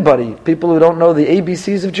if anybody, people who don't know the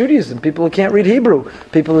ABCs of Judaism, people who can't read Hebrew,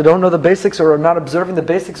 people who don't know the basics or are not observing the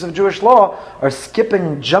basics of Jewish law, are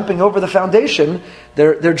jumping over the foundation.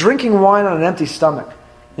 They're drinking wine on an empty stomach.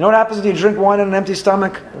 You know what happens when you drink wine on an empty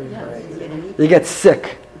stomach? You get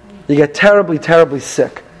sick. You get terribly, terribly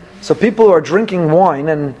sick. So people who are drinking wine,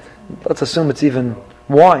 and let's assume it's even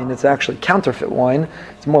wine, it's actually counterfeit wine,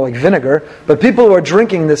 it's more like vinegar, but people who are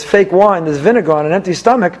drinking this fake wine, this vinegar on an empty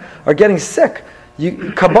stomach, are getting sick.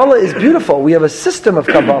 Kabbalah is beautiful. We have a system of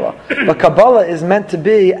Kabbalah. But Kabbalah is meant to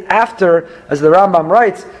be after, as the Rambam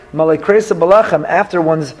writes, Malei Kresa Balachem, after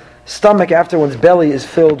one's stomach, after one's belly is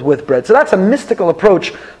filled with bread. So that's a mystical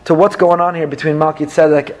approach to what's going on here between Malki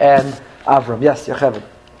Tzedek and Avram. Yes, Yocheved.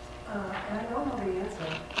 And I don't know the answer.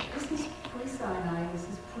 This is pre-Sinai, this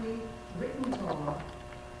is pre-written Torah.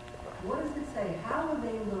 What does it say? How were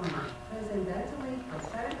they learning? Transcendentally,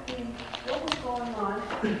 prophetically? What was going on?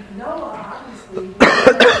 Noah, obviously, it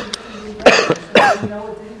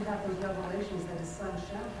didn't have those revelations that his son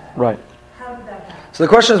Shem had. Right. How did that happen? So the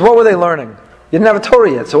question is, what were they learning? You didn't have a Torah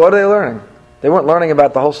yet, so what are they learning? They weren't learning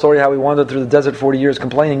about the whole story, how he wandered through the desert 40 years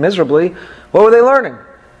complaining miserably. What were they learning?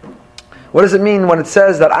 What does it mean when it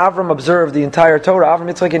says that Avram observed the entire Torah, Avram,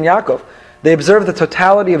 Yitzchak, and Yaakov? They observed the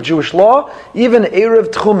totality of Jewish law, even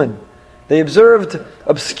Erev Tchumen. They observed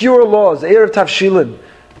obscure laws, Erev Tavshilin,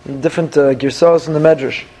 different Girsos in the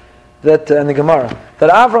Medrash, and the Gemara. That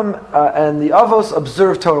Avram and the Avos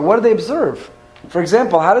observed Torah. What did they observe? For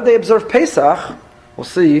example, how did they observe Pesach? We'll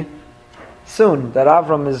see soon that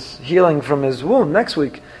Avram is healing from his wound next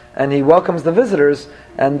week, and he welcomes the visitors,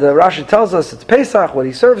 and Rashi tells us it's Pesach, what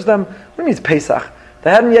he serves them. What do you mean it's Pesach? They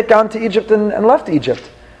hadn't yet gone to Egypt and left Egypt.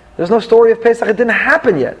 There's no story of Pesach, it didn't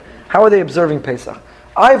happen yet. How are they observing Pesach?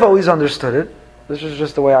 I've always understood it, this is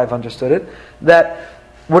just the way I've understood it, that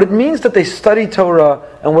what it means that they study Torah,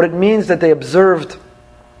 and what it means that they observed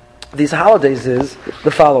these holidays is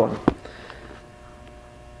the following.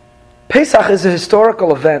 Pesach is a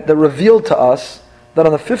historical event that revealed to us that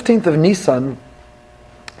on the 15th of Nisan,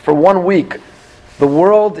 for 1 week, the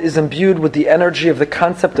world is imbued with the energy of the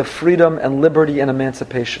concept of freedom and liberty and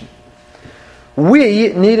emancipation. We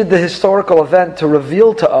needed the historical event to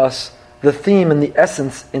reveal to us the theme and the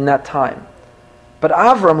essence in that time. But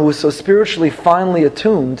Avram, who was so spiritually finely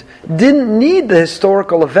attuned, didn't need the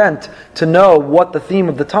historical event to know what the theme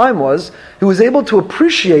of the time was. He was able to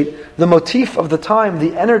appreciate the motif of the time,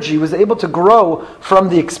 the energy. He was able to grow from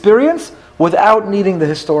the experience without needing the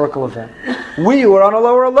historical event. We were on a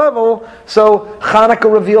lower level, so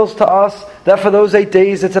Hanukkah reveals to us that for those 8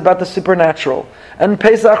 days it's about the supernatural. And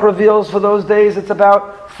Pesach reveals for those days it's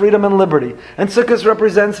about freedom and liberty. And Sukkot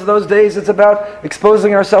represents for those days it's about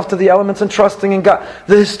exposing ourselves to the elements and trusting in God.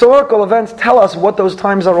 The historical events tell us what those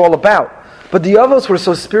times are all about. But the Avos were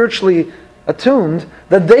so spiritually attuned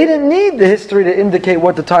that they didn't need the history to indicate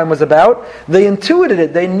what the time was about. They intuited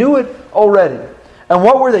it. They knew it already. And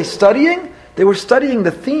what were they studying? They were studying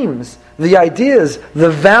the themes, the ideas, the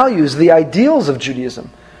values, the ideals of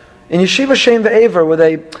Judaism. In Yeshiva Shem Ve'ever, were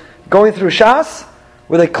they going through Shas?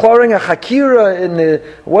 Were they clearing a Hakira in the,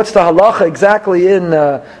 what's the halacha exactly in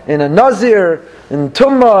a Nazir, in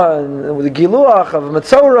Tumma, in the Giluach of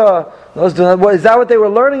Matzorah? Is that what they were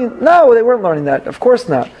learning? No, they weren't learning that. Of course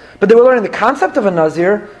not. But they were learning the concept of a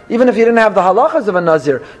Nazir, even if you didn't have the halachas of a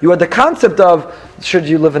Nazir. You had the concept of, should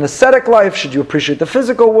you live an ascetic life? Should you appreciate the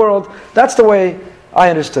physical world? That's the way I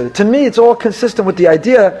understood it. To me, it's all consistent with the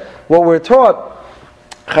idea, what we're taught.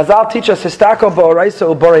 Chazal teach us, Histako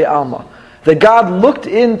ba'oraisa u'borei alma. That God looked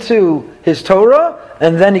into His Torah,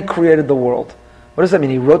 and then He created the world. What does that mean?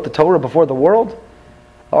 He wrote the Torah before the world?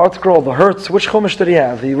 The Art Scroll, the Hertz, which Chumash did he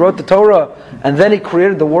have? He wrote the Torah, and then he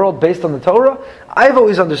created the world based on the Torah? I've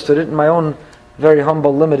always understood it in my own very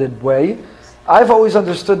humble, limited way. I've always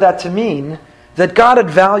understood that to mean that God had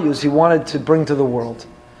values He wanted to bring to the world.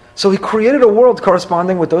 So He created a world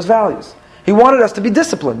corresponding with those values. He wanted us to be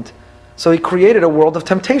disciplined. So He created a world of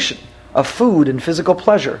temptation, of food and physical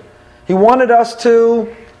pleasure. He wanted us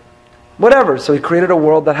to whatever, so He created a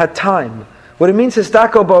world that had time. What it means,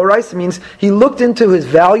 Histako ba'oraisa, means He looked into His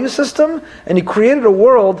value system and He created a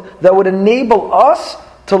world that would enable us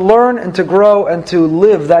to learn and to grow and to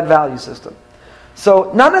live that value system.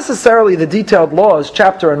 So, not necessarily the detailed laws,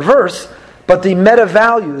 chapter and verse, but the meta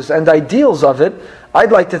values and ideals of it,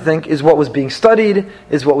 I'd like to think is what was being studied,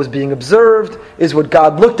 is what was being observed, is what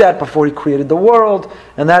God looked at before He created the world,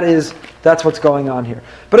 and that's what's going on here.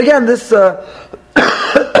 But again, this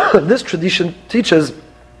this tradition teaches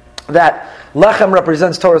that Lechem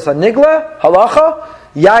represents Torah Nigla, Halacha,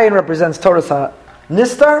 Yayin represents Torah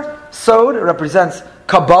Nistar, Sod represents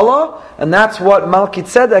Kabbalah, and that's what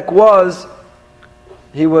Melchizedek was.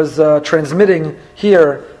 He was transmitting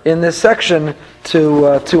here in this section to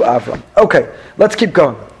Avram. Okay, let's keep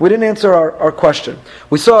going. We didn't answer our question.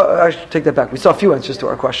 I should take that back. We saw a few answers to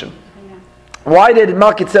our question. Why did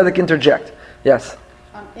Melchizedek interject? Yes?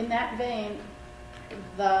 In that vein,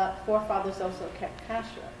 the forefathers also kept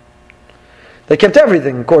kashrut. They kept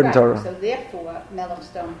everything according to Torah. So therefore, Melech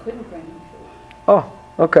Stone couldn't bring him food. Oh,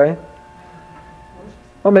 okay.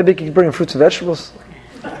 Well, maybe he could bring him fruits and vegetables.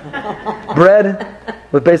 Bread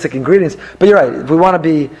with basic ingredients. But you're right. If we want to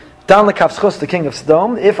be Dan Lekavschus, the king of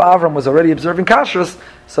Sodom, if Avram was already observing kashrus,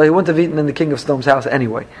 so he wouldn't have eaten in the king of Sodom's house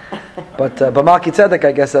anyway. But Melchizedek,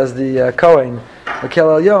 I guess, as the Kohen,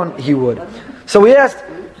 Akel Elyon, he would. So we asked.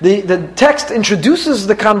 The text introduces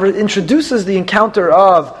the encounter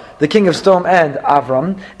of the king of Sodom and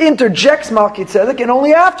Avram, interjects Melchizedek, and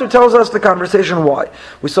only after tells us the conversation why.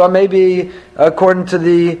 We saw maybe, according to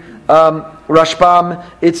the Rashbam,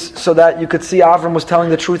 it's so that you could see Avram was telling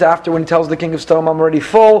the truth after when he tells the king of Sodom, I'm already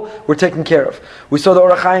full, we're taken care of. We saw the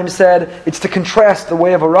Or HaChaim said it's to contrast the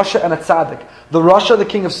way of a Rasha and a Tzaddik. The Rasha, the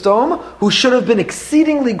king of Sodom, who should have been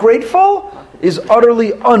exceedingly grateful, is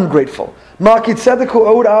utterly ungrateful. Melchizedek, who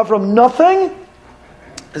owed Avram nothing,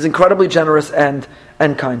 is incredibly generous and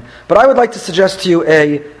kind. But I would like to suggest to you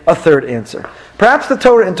a third answer. Perhaps the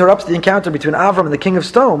Torah interrupts the encounter between Avram and the king of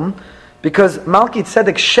Sodom because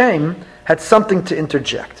Melchizedek's shame had something to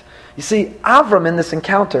interject. You see, Avram in this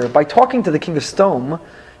encounter, by talking to the king of Sodom,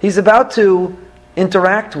 he's about to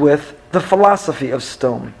interact with the philosophy of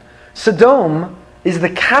Sodom. Sodom is the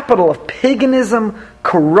capital of paganism,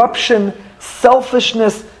 corruption,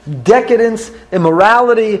 selfishness, decadence,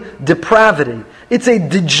 immorality, depravity. It's a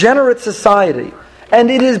degenerate society. And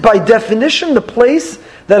it is by definition the place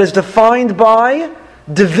that is defined by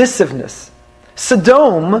divisiveness.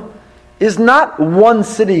 Sodom is not one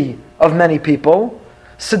city of many people.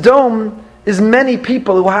 Sodom is many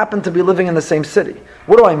people who happen to be living in the same city.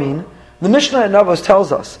 What do I mean? The Mishnah in Navos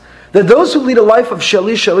tells us that those who lead a life of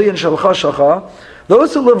Shali, Shali, and Shalcha, Shalcha,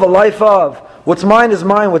 those who live a life of what's mine is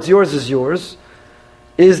mine, what's yours is yours,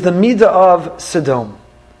 is the midah of Sodom.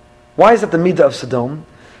 Why is that the midah of Sodom?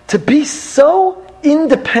 To be so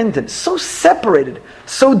independent, so separated,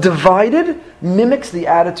 so divided, mimics the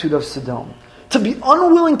attitude of Sodom. to be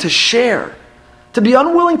unwilling to share, to be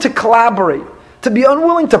unwilling to collaborate, to be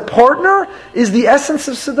unwilling to partner is the essence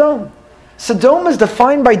of Sodom. Sodom is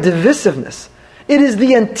defined by divisiveness. It is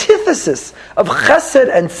the antithesis of chesed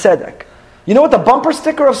and tzedek. You know what the bumper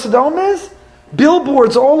sticker of Sodom is?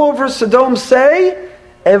 Billboards all over Sodom say,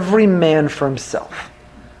 every man for himself.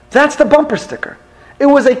 That's the bumper sticker. It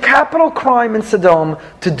was a capital crime in Sodom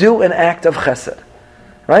to do an act of chesed.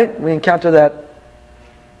 Right? We encounter that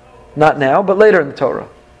not now, but later in the Torah.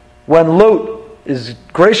 When Lot is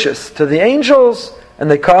gracious to the angels, and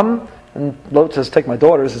they come, and Lot says, take my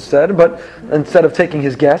daughters instead, but instead of taking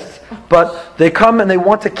his guests, but they come and they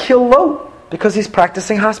want to kill Lot because he's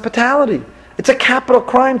practicing hospitality. It's a capital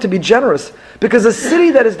crime to be generous, because a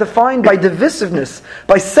city that is defined by divisiveness,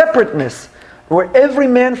 by separateness, where every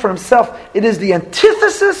man for himself, it is the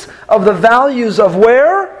antithesis of the values of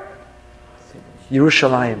where?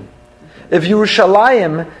 Yerushalayim. If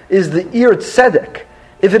Yerushalayim is the Ir Tzedek,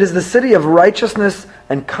 if it is the city of righteousness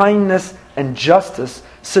and kindness and justice,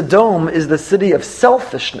 Sodom is the city of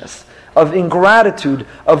selfishness, of ingratitude,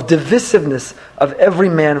 of divisiveness, of every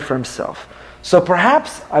man for himself. So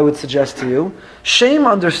perhaps, I would suggest to you, Shem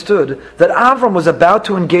understood that Avram was about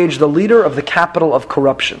to engage the leader of the capital of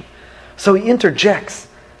corruption. So he interjects,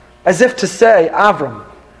 as if to say, Avram,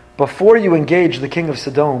 before you engage the king of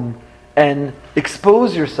Sodom and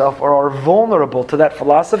expose yourself or are vulnerable to that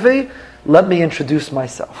philosophy, let me introduce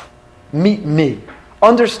myself. Meet me.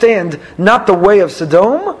 Understand not the way of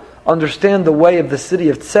Sodom, understand the way of the city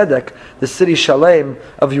of Tzedek, the city Shalem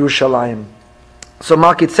of Yerushalayim. So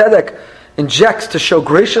Malki Tzedek injects to show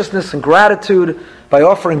graciousness and gratitude by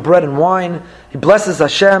offering bread and wine. He blesses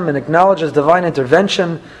Hashem and acknowledges divine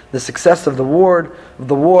intervention, the success of the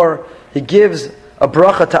war. He gives a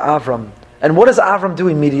bracha to Avram. And what does Avram do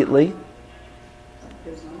immediately?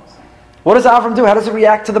 What does Avram do? How does he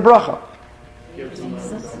react to the bracha?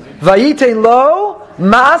 Vayitein lo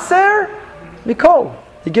maaser mikol.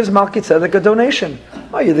 He gives Malki Tzedek a donation.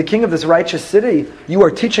 Oh, you're the king of this righteous city. You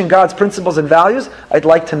are teaching God's principles and values. I'd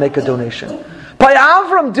like to make a donation. By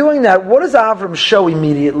Avram doing that, what does Avram show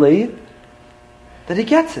immediately? That he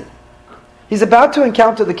gets it. He's about to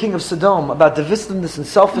encounter the king of Sodom about divisiveness and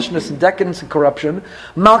selfishness and decadence and corruption.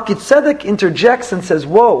 Malki Tzedek interjects and says,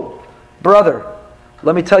 whoa, brother,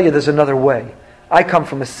 let me tell you there's another way. I come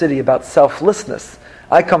from a city about selflessness.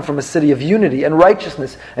 I come from a city of unity and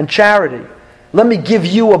righteousness and charity. Let me give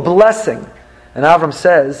you a blessing. And Avram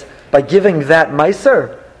says, by giving that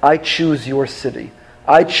meiser, I choose your city.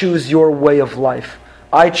 I choose your way of life.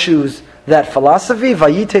 I choose that philosophy.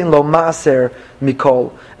 Vayitein lo maaser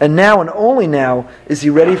mikol. And now and only now is he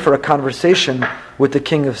ready for a conversation with the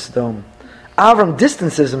king of Sodom. Avram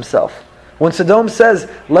distances himself. When Sodom says,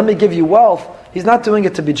 let me give you wealth, he's not doing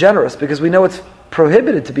it to be generous, because we know it's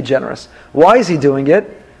prohibited to be generous. Why is he doing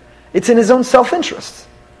it? It's in his own self-interest.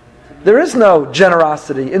 There is no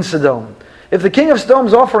generosity in Sodom. If the king of Sodom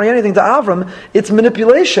is offering anything to Avram, it's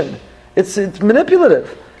manipulation. It's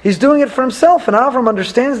manipulative. He's doing it for himself, and Avram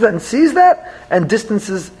understands that and sees that and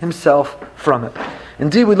distances himself from it.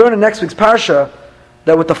 Indeed, we learn in next week's parsha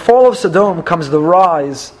that with the fall of Sodom comes the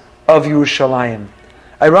rise of Yerushalayim.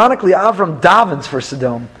 Ironically, Avram davens for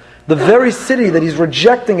Sodom, the very city that he's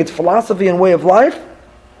rejecting its philosophy and way of life.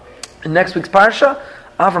 In next week's parsha,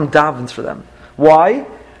 Avram davens for them. Why?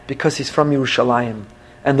 Because he's from Yerushalayim.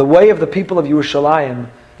 And the way of the people of Yerushalayim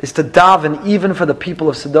is to daven even for the people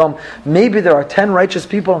of Sodom. Maybe there are 10 righteous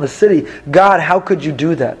people in the city. God, how could you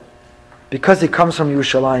do that? Because he comes from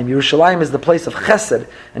Yerushalayim. Yerushalayim is the place of chesed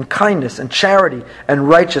and kindness and charity and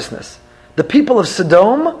righteousness. The people of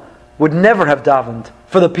Sodom would never have davened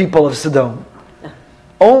for the people of Sodom.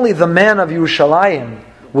 Only the man of Yerushalayim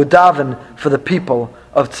would daven for the people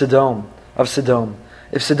of Sodom.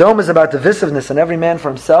 If Sodom is about divisiveness and every man for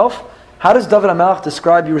himself, how does David HaMelech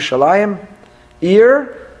describe Yerushalayim?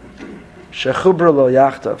 Ir shechubra lo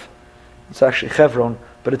yachtav. It's actually Chevron,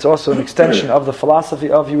 but it's also an extension of the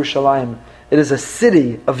philosophy of Yerushalayim. It is a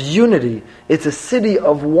city of unity. It's a city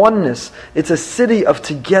of oneness. It's a city of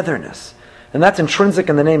togetherness. And that's intrinsic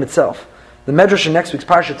in the name itself. The Medrash in next week's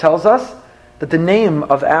parsha tells us that the name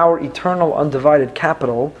of our eternal undivided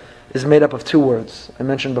capital is made up of 2 words I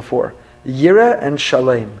mentioned before. Yireh and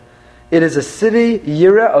Shalem. It is a city,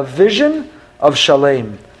 Yireh, of vision, of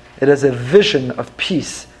Shalem. It is a vision of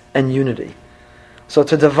peace and unity. So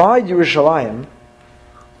to divide Yerushalayim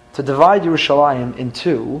in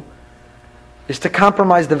 2 is to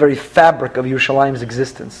compromise the very fabric of Yerushalayim's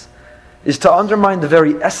existence, is to undermine the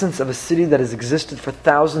very essence of a city that has existed for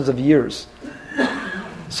thousands of years.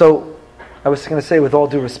 So, I was going to say with all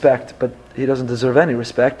due respect, but he doesn't deserve any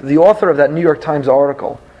respect, the author of that New York Times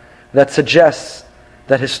article that suggests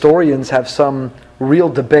that historians have some real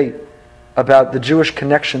debate about the Jewish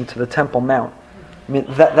connection to the Temple Mount. I mean,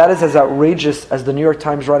 that is as outrageous as the New York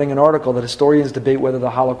Times writing an article that historians debate whether the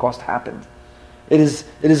Holocaust happened. It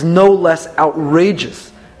is no less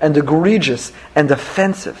outrageous and egregious and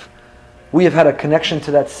offensive. We have had a connection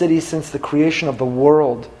to that city since the creation of the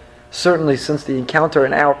world, certainly since the encounter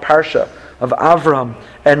in our parsha of Avram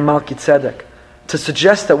and Melchizedek. To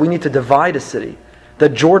suggest that we need to divide a city,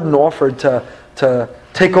 that Jordan offered to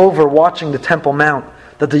take over watching the Temple Mount,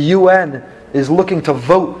 that the UN is looking to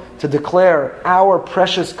vote to declare our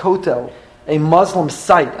precious Kotel a Muslim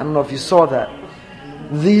site. I don't know if you saw that.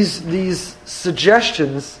 These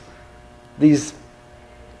suggestions, these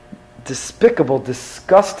despicable,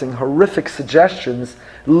 disgusting, horrific suggestions,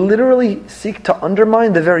 literally seek to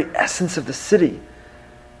undermine the very essence of the city.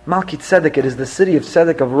 Melchizedek, it is the city of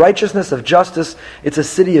tzedek, of righteousness, of justice. It's a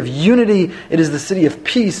city of unity. It is the city of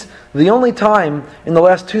peace. The only time in the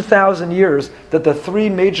last 2,000 years that the three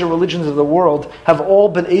major religions of the world have all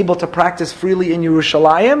been able to practice freely in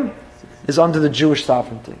Yerushalayim is under the Jewish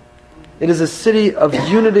sovereignty. It is a city of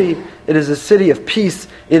unity. It is a city of peace.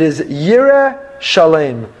 It is Yireh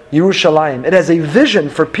Shalem, Yerushalayim. It has a vision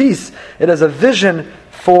for peace. It has a vision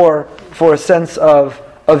for a sense of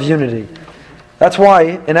unity. That's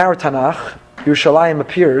why in our Tanakh, Yerushalayim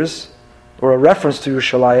appears, or a reference to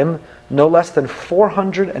Yerushalayim, no less than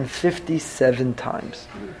 457 times.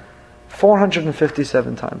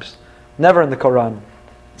 457 times. Never in the Quran.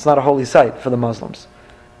 It's not a holy site for the Muslims.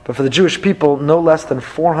 But for the Jewish people, no less than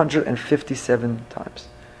 457 times.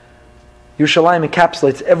 Yerushalayim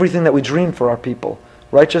encapsulates everything that we dream for our people.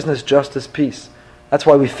 Righteousness, justice, peace. That's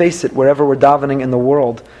why we face it wherever we're davening in the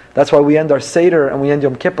world. That's why we end our Seder and we end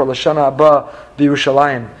Yom Kippur, Lashana Haba,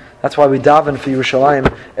 B'Yerushalayim. That's why we daven for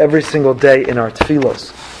Yerushalayim every single day in our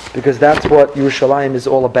tefillos. Because that's what Yerushalayim is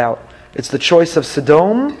all about. It's the choice of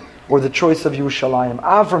Sodom or the choice of Yerushalayim.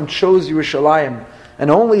 Avram chose Yerushalayim. And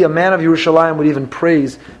only a man of Yerushalayim would even pray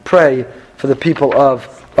for the people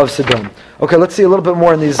of Sodom. Okay, let's see a little bit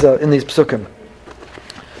more in these psukim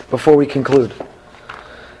before we conclude.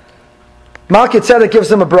 Melchizedek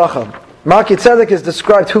gives him a bracha. Melchizedek is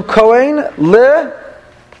described hu kohen le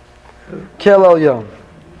kel elyon,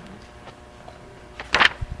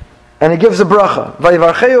 and he gives a bracha.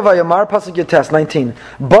 Vayivarcheu vayamar pasuk Yates 19.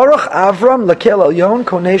 Baruch Avram le kel elyon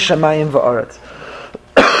konei shamayim va'aretz.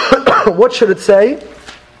 What should it say?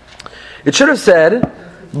 It should have said,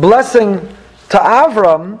 blessing to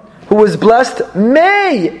Avram, who was blessed,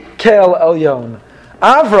 may kel elyon.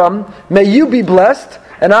 Avram, may you be blessed.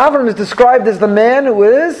 And Avram is described as the man who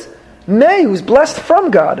is who's blessed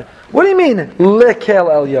from God. What do you mean, lekel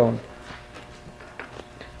elyon?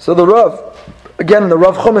 So the Rav, again in the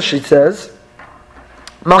Rav Chumash, it says,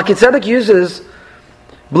 Melchizedek uses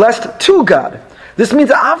blessed to God. This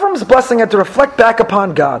means Avram's blessing had to reflect back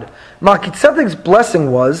upon God. Melchizedek's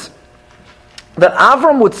blessing was that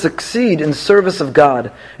Avram would succeed in service of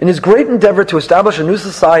God in his great endeavor to establish a new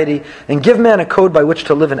society and give man a code by which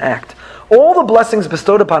to live and act. All the blessings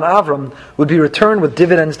bestowed upon Avram would be returned with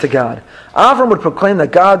dividends to God. Avram would proclaim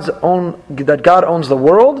that God owns the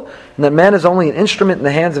world and that man is only an instrument in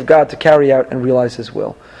the hands of God to carry out and realize His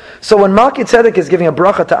will. So when Melchizedek is giving a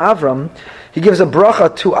bracha to Avram, he gives a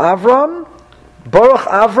bracha to Avram, Baruch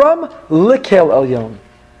Avram, Likel Elyon.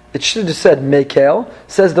 It should have said Mekel.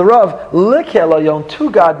 Says the Rav, Likel Elyon to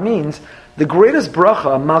God means the greatest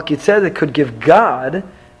bracha Melchizedek could give God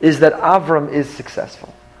is that Avram is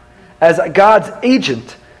successful. As God's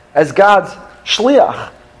agent, as God's shliach,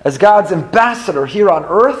 as God's ambassador here on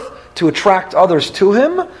earth to attract others to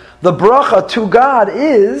Him, the bracha to God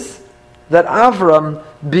is that Avram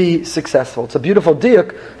be successful. It's a beautiful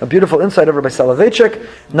diuk, a beautiful insight over by Soloveitchik,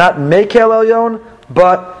 not Mekel Elyon,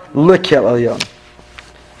 but Likel Elyon.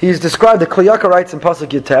 He's described, the Kli Yakar writes in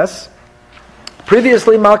Pasuk Yates,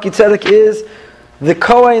 previously Melchizedek is the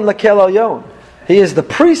Kohen Likel Elyon. He is the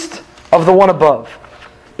priest of the one above.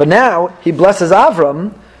 But now, he blesses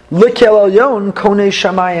Avram, Likel Elyon konei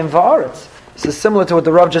shamayim va'aretz. This is similar to what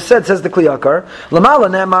the Rav just said, says the Kli Yakar. Lamala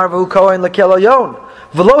ne'amar v'hu kohen Likel Elyon.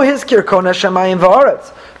 V'lo hizkir konei shamayim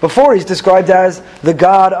va'aretz. Before he's described as the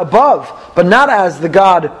God above, but not as the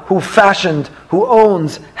God who fashioned, who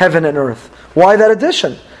owns heaven and earth. Why that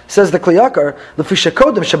addition? Says the Kli Yakar, L'fisha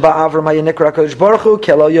kodem sheba Avram hayinikra HaKadosh Baruch Hu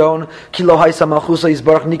kel elyon ki lo haisa malchusa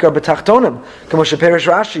yisbarach nikar betachtonim kamo sheperish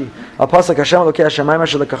Rashi al pasuk Hashem Elokei hashamayim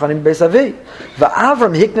asher lekachanim beis avi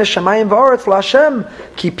va'Avram hikne shamayim va'aretz la'Hashem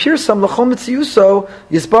ki pirsam l'chol mitziuso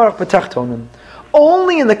yisbarach betachtonim.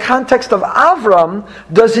 Only in the context of Avram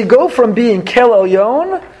does he go from being kel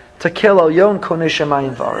elyon Tekel Elyon Konei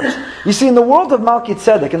Shemayim V'aretz. You see, in the world of Malki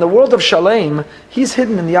Tzedek, in the world of Shalem, he's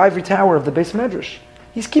hidden in the ivory tower of the Beis Medrash.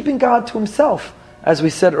 He's keeping God to himself, as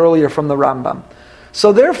we said earlier from the Rambam.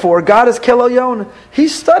 So therefore, God is Kel Elyon.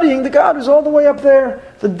 He's studying the God who's all the way up there,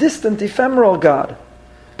 the distant, ephemeral God.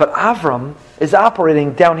 But Avram is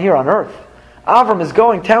operating down here on earth. Avram is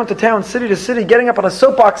going town to town, city to city, getting up on a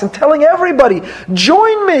soapbox and telling everybody,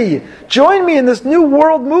 join me in this new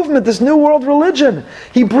world movement, this new world religion.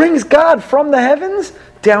 He brings God from the heavens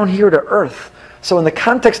down here to earth. So in the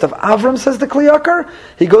context of Avram, says the Kli Yakar,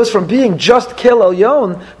 he goes from being just Kel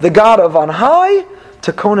Elyon, the God of on high,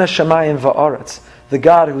 to Konei Shemayim V'aretz, the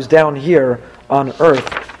God who's down here on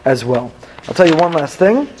earth as well. I'll tell you one last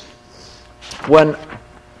thing. When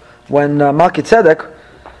Malki Tzedek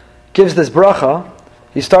gives this bracha,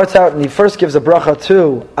 he starts out and he first gives a bracha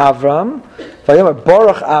to Avram, Vayomer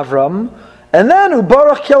Baruch Avram, and then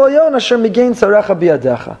Ubarach Kel Elyon Asher Migein Tzarecha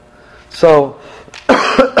Biyadecha. So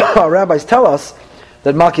our rabbis tell us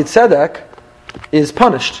that Malki Tzedek is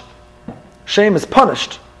punished. Shem is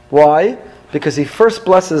punished. Why? Because he first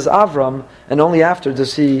blesses Avram, and only after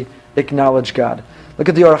does he acknowledge God. Look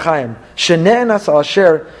at the Orach Chaim. Shene'enas al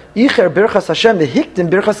asher icher birchas Hashem v'hiktim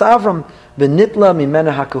birchas Avram v'nitla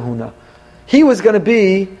mimena hakahuna. He was going to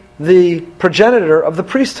be the progenitor of the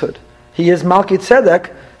priesthood. He is Malki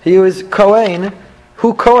Tzedek. He was Kohen.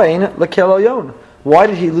 Hu Kohen lekel Elyon. Why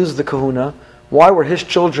did he lose the kahuna? Why were his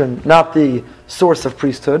children not the source of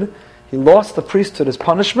priesthood? He lost the priesthood as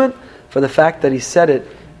punishment for the fact that he said it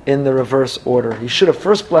in the reverse order. He should have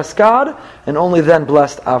first blessed God and only then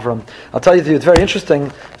blessed Avram. I'll tell you, it's very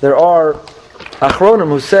interesting. There are Achronim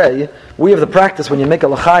who say, we have the practice when you make a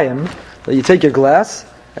l'chaim, that you take your glass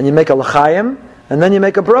and you make a l'chaim, and then you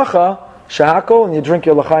make a bracha, shahakol, and you drink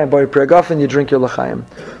your l'chaim, bar pregaf, and you drink your l'chaim.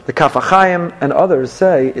 The Kaf HaChaim and others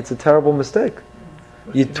say it's a terrible mistake.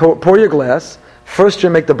 You pour your glass, first you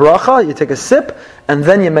make the bracha, you take a sip, and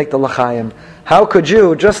then you make the l'chaim. How could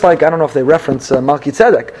you, just like, I don't know if they reference Malki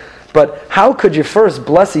Tzedek, but how could you first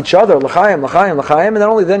bless each other, l'chaim, l'chaim, l'chaim, and then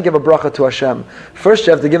only then give a bracha to Hashem? First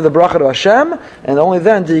you have to give the bracha to Hashem, and only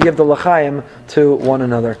then do you give the l'chaim to one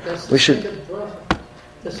another. That's We should.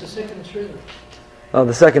 That's the second drink. Oh,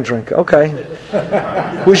 the second drink. Okay.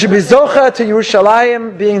 We should be zocha to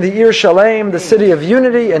Yerushalayim, being the Ir Shalem, the city of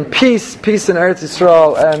unity and peace in Eretz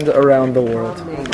Yisrael and around the world.